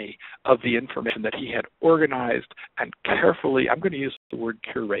taxonomy of the information that he had organized and carefully, I'm going to use the word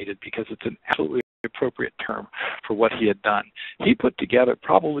curated because it's an absolutely appropriate term for what he had done. He put together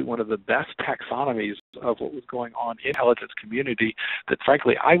probably one of the best taxonomies of what was going on in the intelligence community that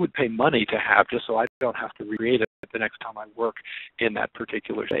frankly I would pay money to have just so I don't have to recreate it the next time I work in that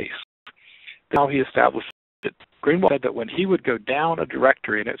particular space. How he established it. Greenwald said that when he would go down a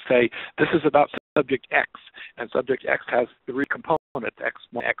directory and it say, this is about subject X, and subject X has 3 components,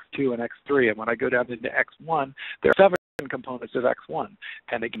 X1, X2, and X3, and when I go down into X1, there are 7 components of X1.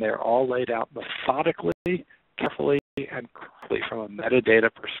 And again, they're all laid out methodically, carefully, and correctly from a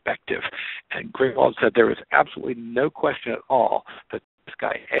metadata perspective. And Greenwald said there was absolutely no question at all that this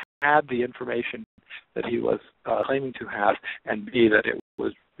guy had the information that he was claiming to have, and B, that it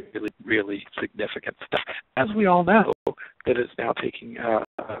was really, really significant stuff. As we all know, that it's now taking an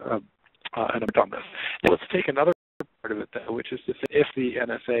effect on this. Now let's take another part of it, though, which is to say if the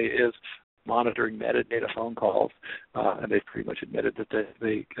NSA is monitoring metadata phone calls, and they've pretty much admitted that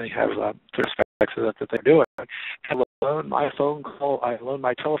they have aspects of that they're doing. And alone my phone call, I loan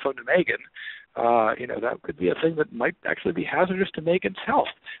my telephone to Megan, that could be a thing that might actually be hazardous to Megan's health.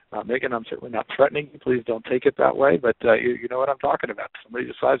 Megan, I'm certainly not threatening you. Please don't take it that way, but you know what I'm talking about. Somebody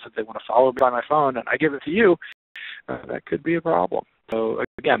decides that they want to follow me by my phone and I give it to you, that could be a problem. So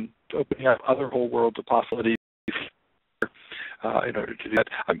again, opening up other whole worlds of possibilities in order to do that.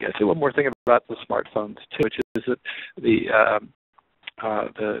 I'm going to say one more thing about the smartphones too, which is that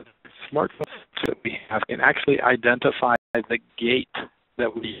the smartphones that we have can actually identify the gait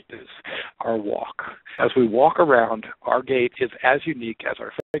that we use, our walk. As we walk around, our gait is as unique as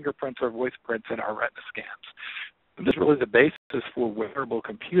our fingerprints, our voice prints, and our retina scans. And this is really the basis for wearable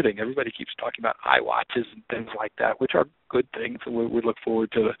computing. Everybody keeps talking about iWatches and things like that, which are good things, and we look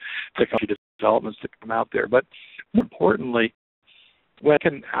forward to the technology developments that come out there. But more importantly, when I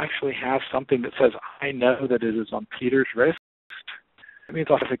can actually have something that says, I know that it is on Peter's wrist, it means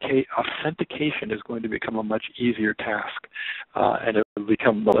authentication is going to become a much easier task, and it will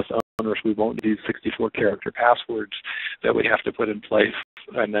become less onerous. We won't need these 64-character passwords that we have to put in place,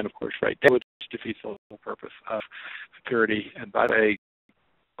 and then, of course, right there, which defeats the whole purpose of security. And by the way,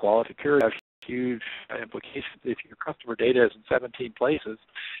 quality security has huge implications. If your customer data is in 17 places,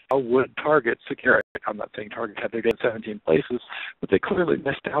 how would Target secure it? I'm not saying Target had their data in 17 places, but they clearly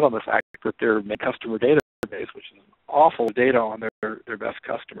missed out on the fact that their main customer database, which is awful data on their best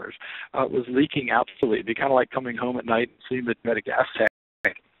customers, was leaking out. It'd be kind of like coming home at night and seeing that you had a gas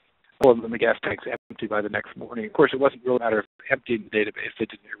tank. Well, then the gas tank's empty by the next morning. Of course, it wasn't really a matter of emptying the database. They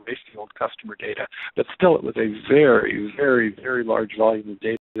didn't erase the old customer data. But still, it was a very, very, very large volume of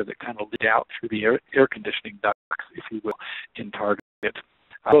data that kind of leaked out through the air conditioning ducts, if you will, in Target.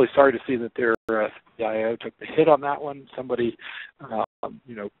 I'm really sorry to see that their CIO took the hit on that one. Somebody, was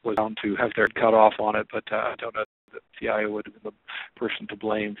bound to have their cut off on it, but I don't know that the CIO would have been the person to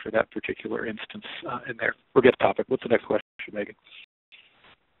blame for that particular instance in there. Forget the topic. What's the next question, Megan?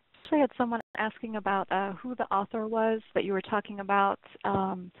 I had someone asking about who the author was that you were talking about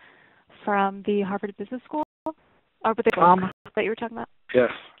from the Harvard Business School, or the book that you were talking about.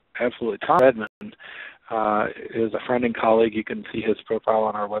 Yes, absolutely. Tom Redmond is a friend and colleague. You can see his profile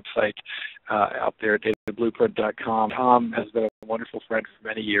on our website out there at datablueprint.com. Tom has been a wonderful friend for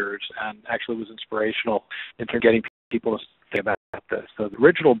many years and actually was inspirational in terms of getting people to thing about this. So the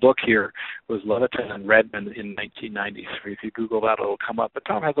original book here was Levitin and Redmond in 1993. If you Google that, it'll come up. But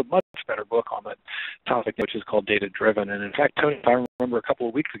Tom has a much better book on that topic, which is called Data Driven. And in fact, Tony, if I remember a couple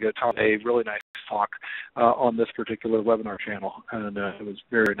of weeks ago, Tom had a really nice talk on this particular webinar channel, and it was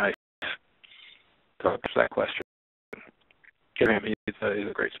very nice to answer that question. He's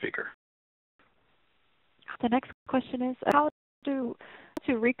a great speaker. The next question is, how to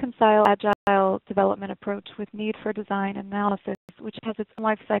reconcile agile development approach with need for design analysis, which has its own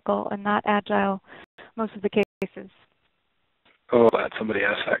life cycle and not agile most of the cases? Oh, glad somebody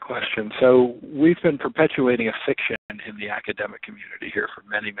asked that question. So we've been perpetuating a fiction in the academic community here for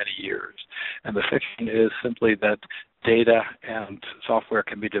many, many years. And the fiction is simply that data and software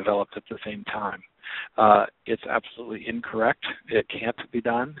can be developed at the same time. It's absolutely incorrect. It can't be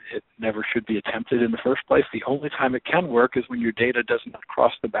done. It never should be attempted in the first place. The only time it can work is when your data doesn't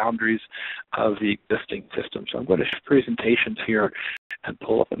cross the boundaries of the existing system. So I'm going to show presentations here and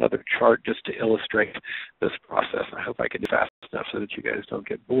pull up another chart just to illustrate this process. I hope I can do fast enough so that you guys don't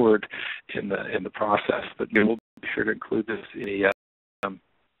get bored in the process. But we'll be sure to include this in the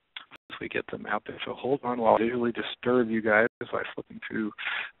as we get them out there. So hold on while I visually disturb you guys by flipping through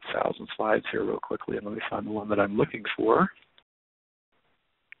 1,000 slides here real quickly, and let me find the one that I'm looking for.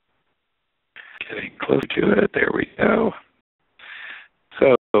 Getting close to it. There we go.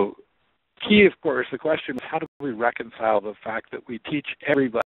 So key, of course, the question is, how do we reconcile the fact that we teach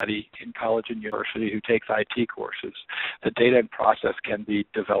everybody in college and university who takes IT courses that data and process can be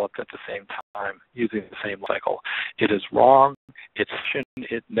developed at the same time using the same cycle? It is wrong.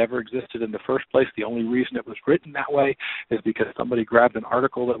 It never existed in the first place. The only reason it was written that way is because somebody grabbed an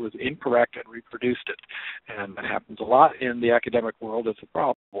article that was incorrect and reproduced it. And that happens a lot in the academic world. It's a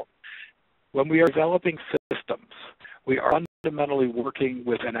problem. When we are developing systems, we are fundamentally working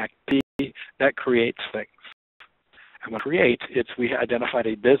with an activity that creates things. And when we create, we identified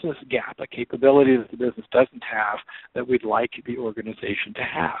a business gap, a capability that the business doesn't have that we'd like the organization to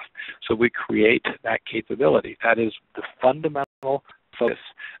have. So we create that capability. That is the fundamental focus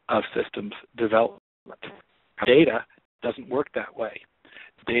of systems development. Data doesn't work that way.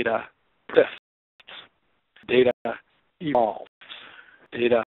 Data persists. Data evolves.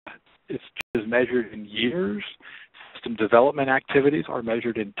 Data is measured in years. System development activities are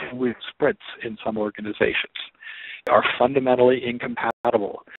measured in 2-week sprints in some organizations. They are fundamentally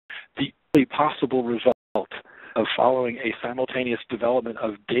incompatible. The only possible result of following a simultaneous development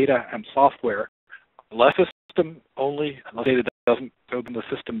of data and software, unless data doesn't go in the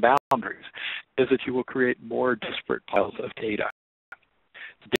system boundaries, is that you will create more disparate piles of data.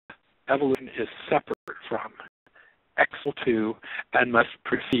 Data evolution is separate from Excel 2 and must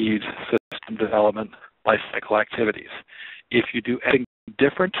precede system development lifecycle activities. If you do anything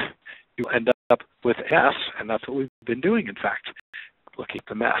different, you end up with a mess, and that's what we've been doing, in fact, looking at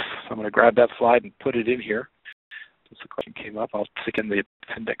the mess. So I'm going to grab that slide and put it in here. Since the question came up, I'll stick in the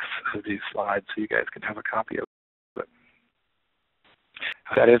appendix of these slides so you guys can have a copy of it.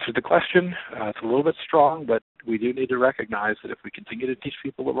 That answered the question. It's a little bit strong, but we do need to recognize that if we continue to teach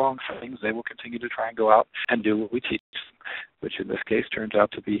people the wrong things, they will continue to try and go out and do what we teach them, which in this case turns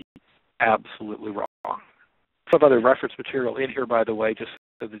out to be absolutely wrong. Some other reference material in here, by the way, just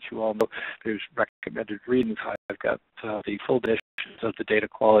so that you all know, there's recommended readings. I've got the full editions of the data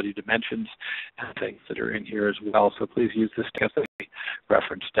quality dimensions and things that are in here as well. So please use this as a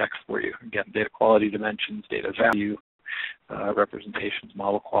reference text for you. Again, data quality dimensions, data value, representations,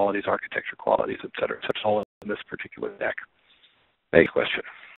 model qualities, architecture qualities, etc. So it's all in this particular deck. Next question.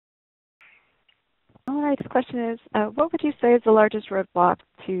 All right, this question is, what would you say is the largest roadblock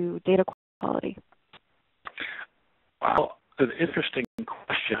to data quality? Wow, an interesting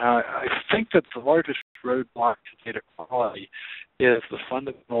question. I think that the largest roadblock to data quality is the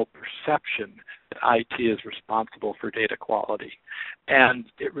fundamental perception that IT is responsible for data quality. And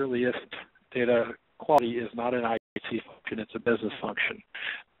it really isn't. Data quality is not an IT function, it's a business function.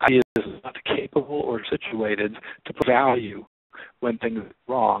 IT is not capable or situated to put value when things are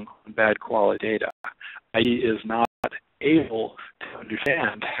wrong on bad quality data. IT is not able to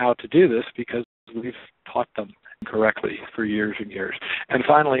understand how to do this because we've taught them correctly for years and years. And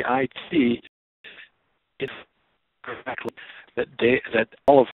finally, IT is correctly that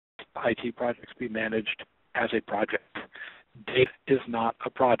all of IT projects be managed as a project. Data is not a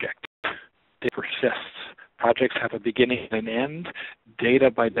project. It persists. Projects have a beginning and an end.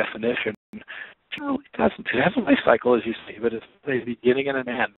 Data, by definition, it doesn't. It has a life cycle, as you see, but it's a beginning and an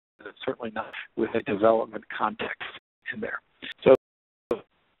end. It's certainly not with a development context in there. So,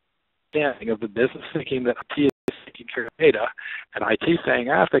 understanding of the business thinking that IT is taking care of data, and IT saying,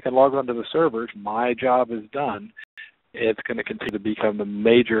 if they can log onto the servers, my job is done, it's going to continue to become a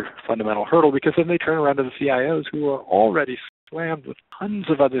major fundamental hurdle, because then they turn around to the CIOs who are already slammed with tons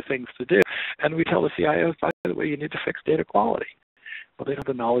of other things to do. And we tell the CIOs, by the way, you need to fix data quality. Well, they don't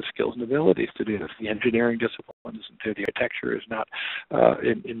have the knowledge, skills, and abilities to do this. The engineering disciplines and the architecture is not,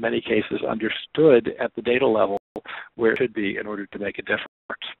 in many cases, understood at the data level where it should be in order to make a difference.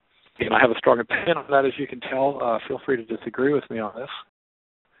 And I have a strong opinion on that, as you can tell. Feel free to disagree with me on this.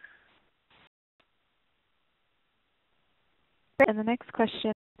 And the next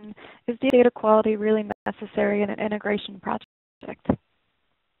question, is data quality really necessary in an integration project?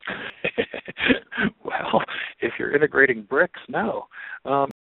 Well, if you're integrating bricks, no.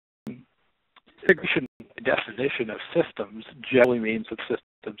 Integration definition of systems generally means of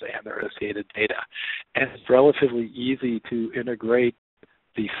systems and their associated data. And it's relatively easy to integrate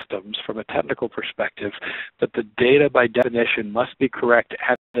these systems from a technical perspective, but the data by definition must be correct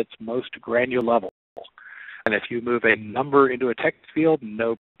at its most granular level. And if you move a number into a text field,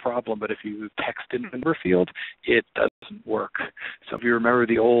 no problem. But if you move text into a number field, it doesn't work. So if you remember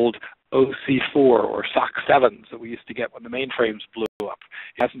the old OC4 or SOC7s that we used to get when the mainframes blew up,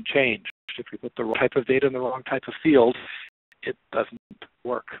 it hasn't changed. If you put the wrong type of data in the wrong type of field, it doesn't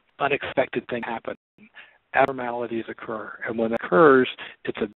work. Unexpected things happen. Abnormalities occur. And when that occurs,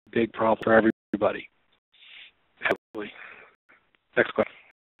 it's a big problem for everybody. Absolutely. Next question.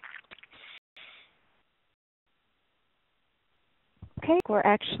 Okay, we're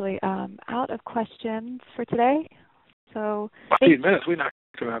actually out of questions for today. So 15 minutes, we knocked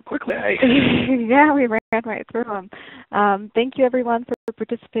them out quickly. Yeah, we ran right through them. Thank you, everyone, for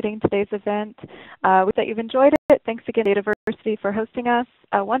participating in today's event. We hope that you've enjoyed it. Thanks again, DATAVERSITY, for hosting us.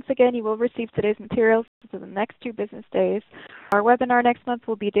 Once again, you will receive today's materials within the next 2 business days. Our webinar next month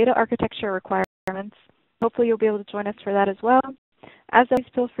will be Data Architecture Requirements. Hopefully, you'll be able to join us for that as well. As always,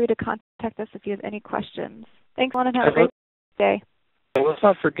 feel free to contact us if you have any questions. Thanks, everyone, and have a great day. So let's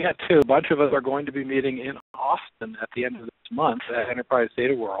not forget, too, a bunch of us are going to be meeting in Austin at the end of this month at Enterprise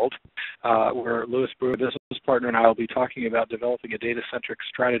Data World, where Louis Brewer, business partner, and I will be talking about developing a data-centric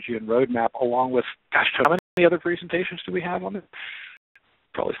strategy and roadmap, along with, gosh, how many other presentations do we have on it?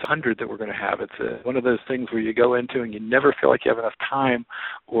 Probably 100 that we're going to have. It's one of those things where you go into and you never feel like you have enough time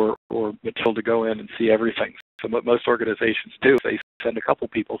or material to go in and see everything. So what most organizations do is they send a couple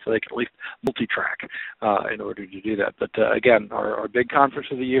people so they can at least multi-track in order to do that. But again, our big conference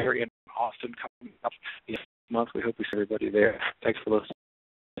of the year in Austin coming up this month. We hope we see everybody there. Thanks for listening.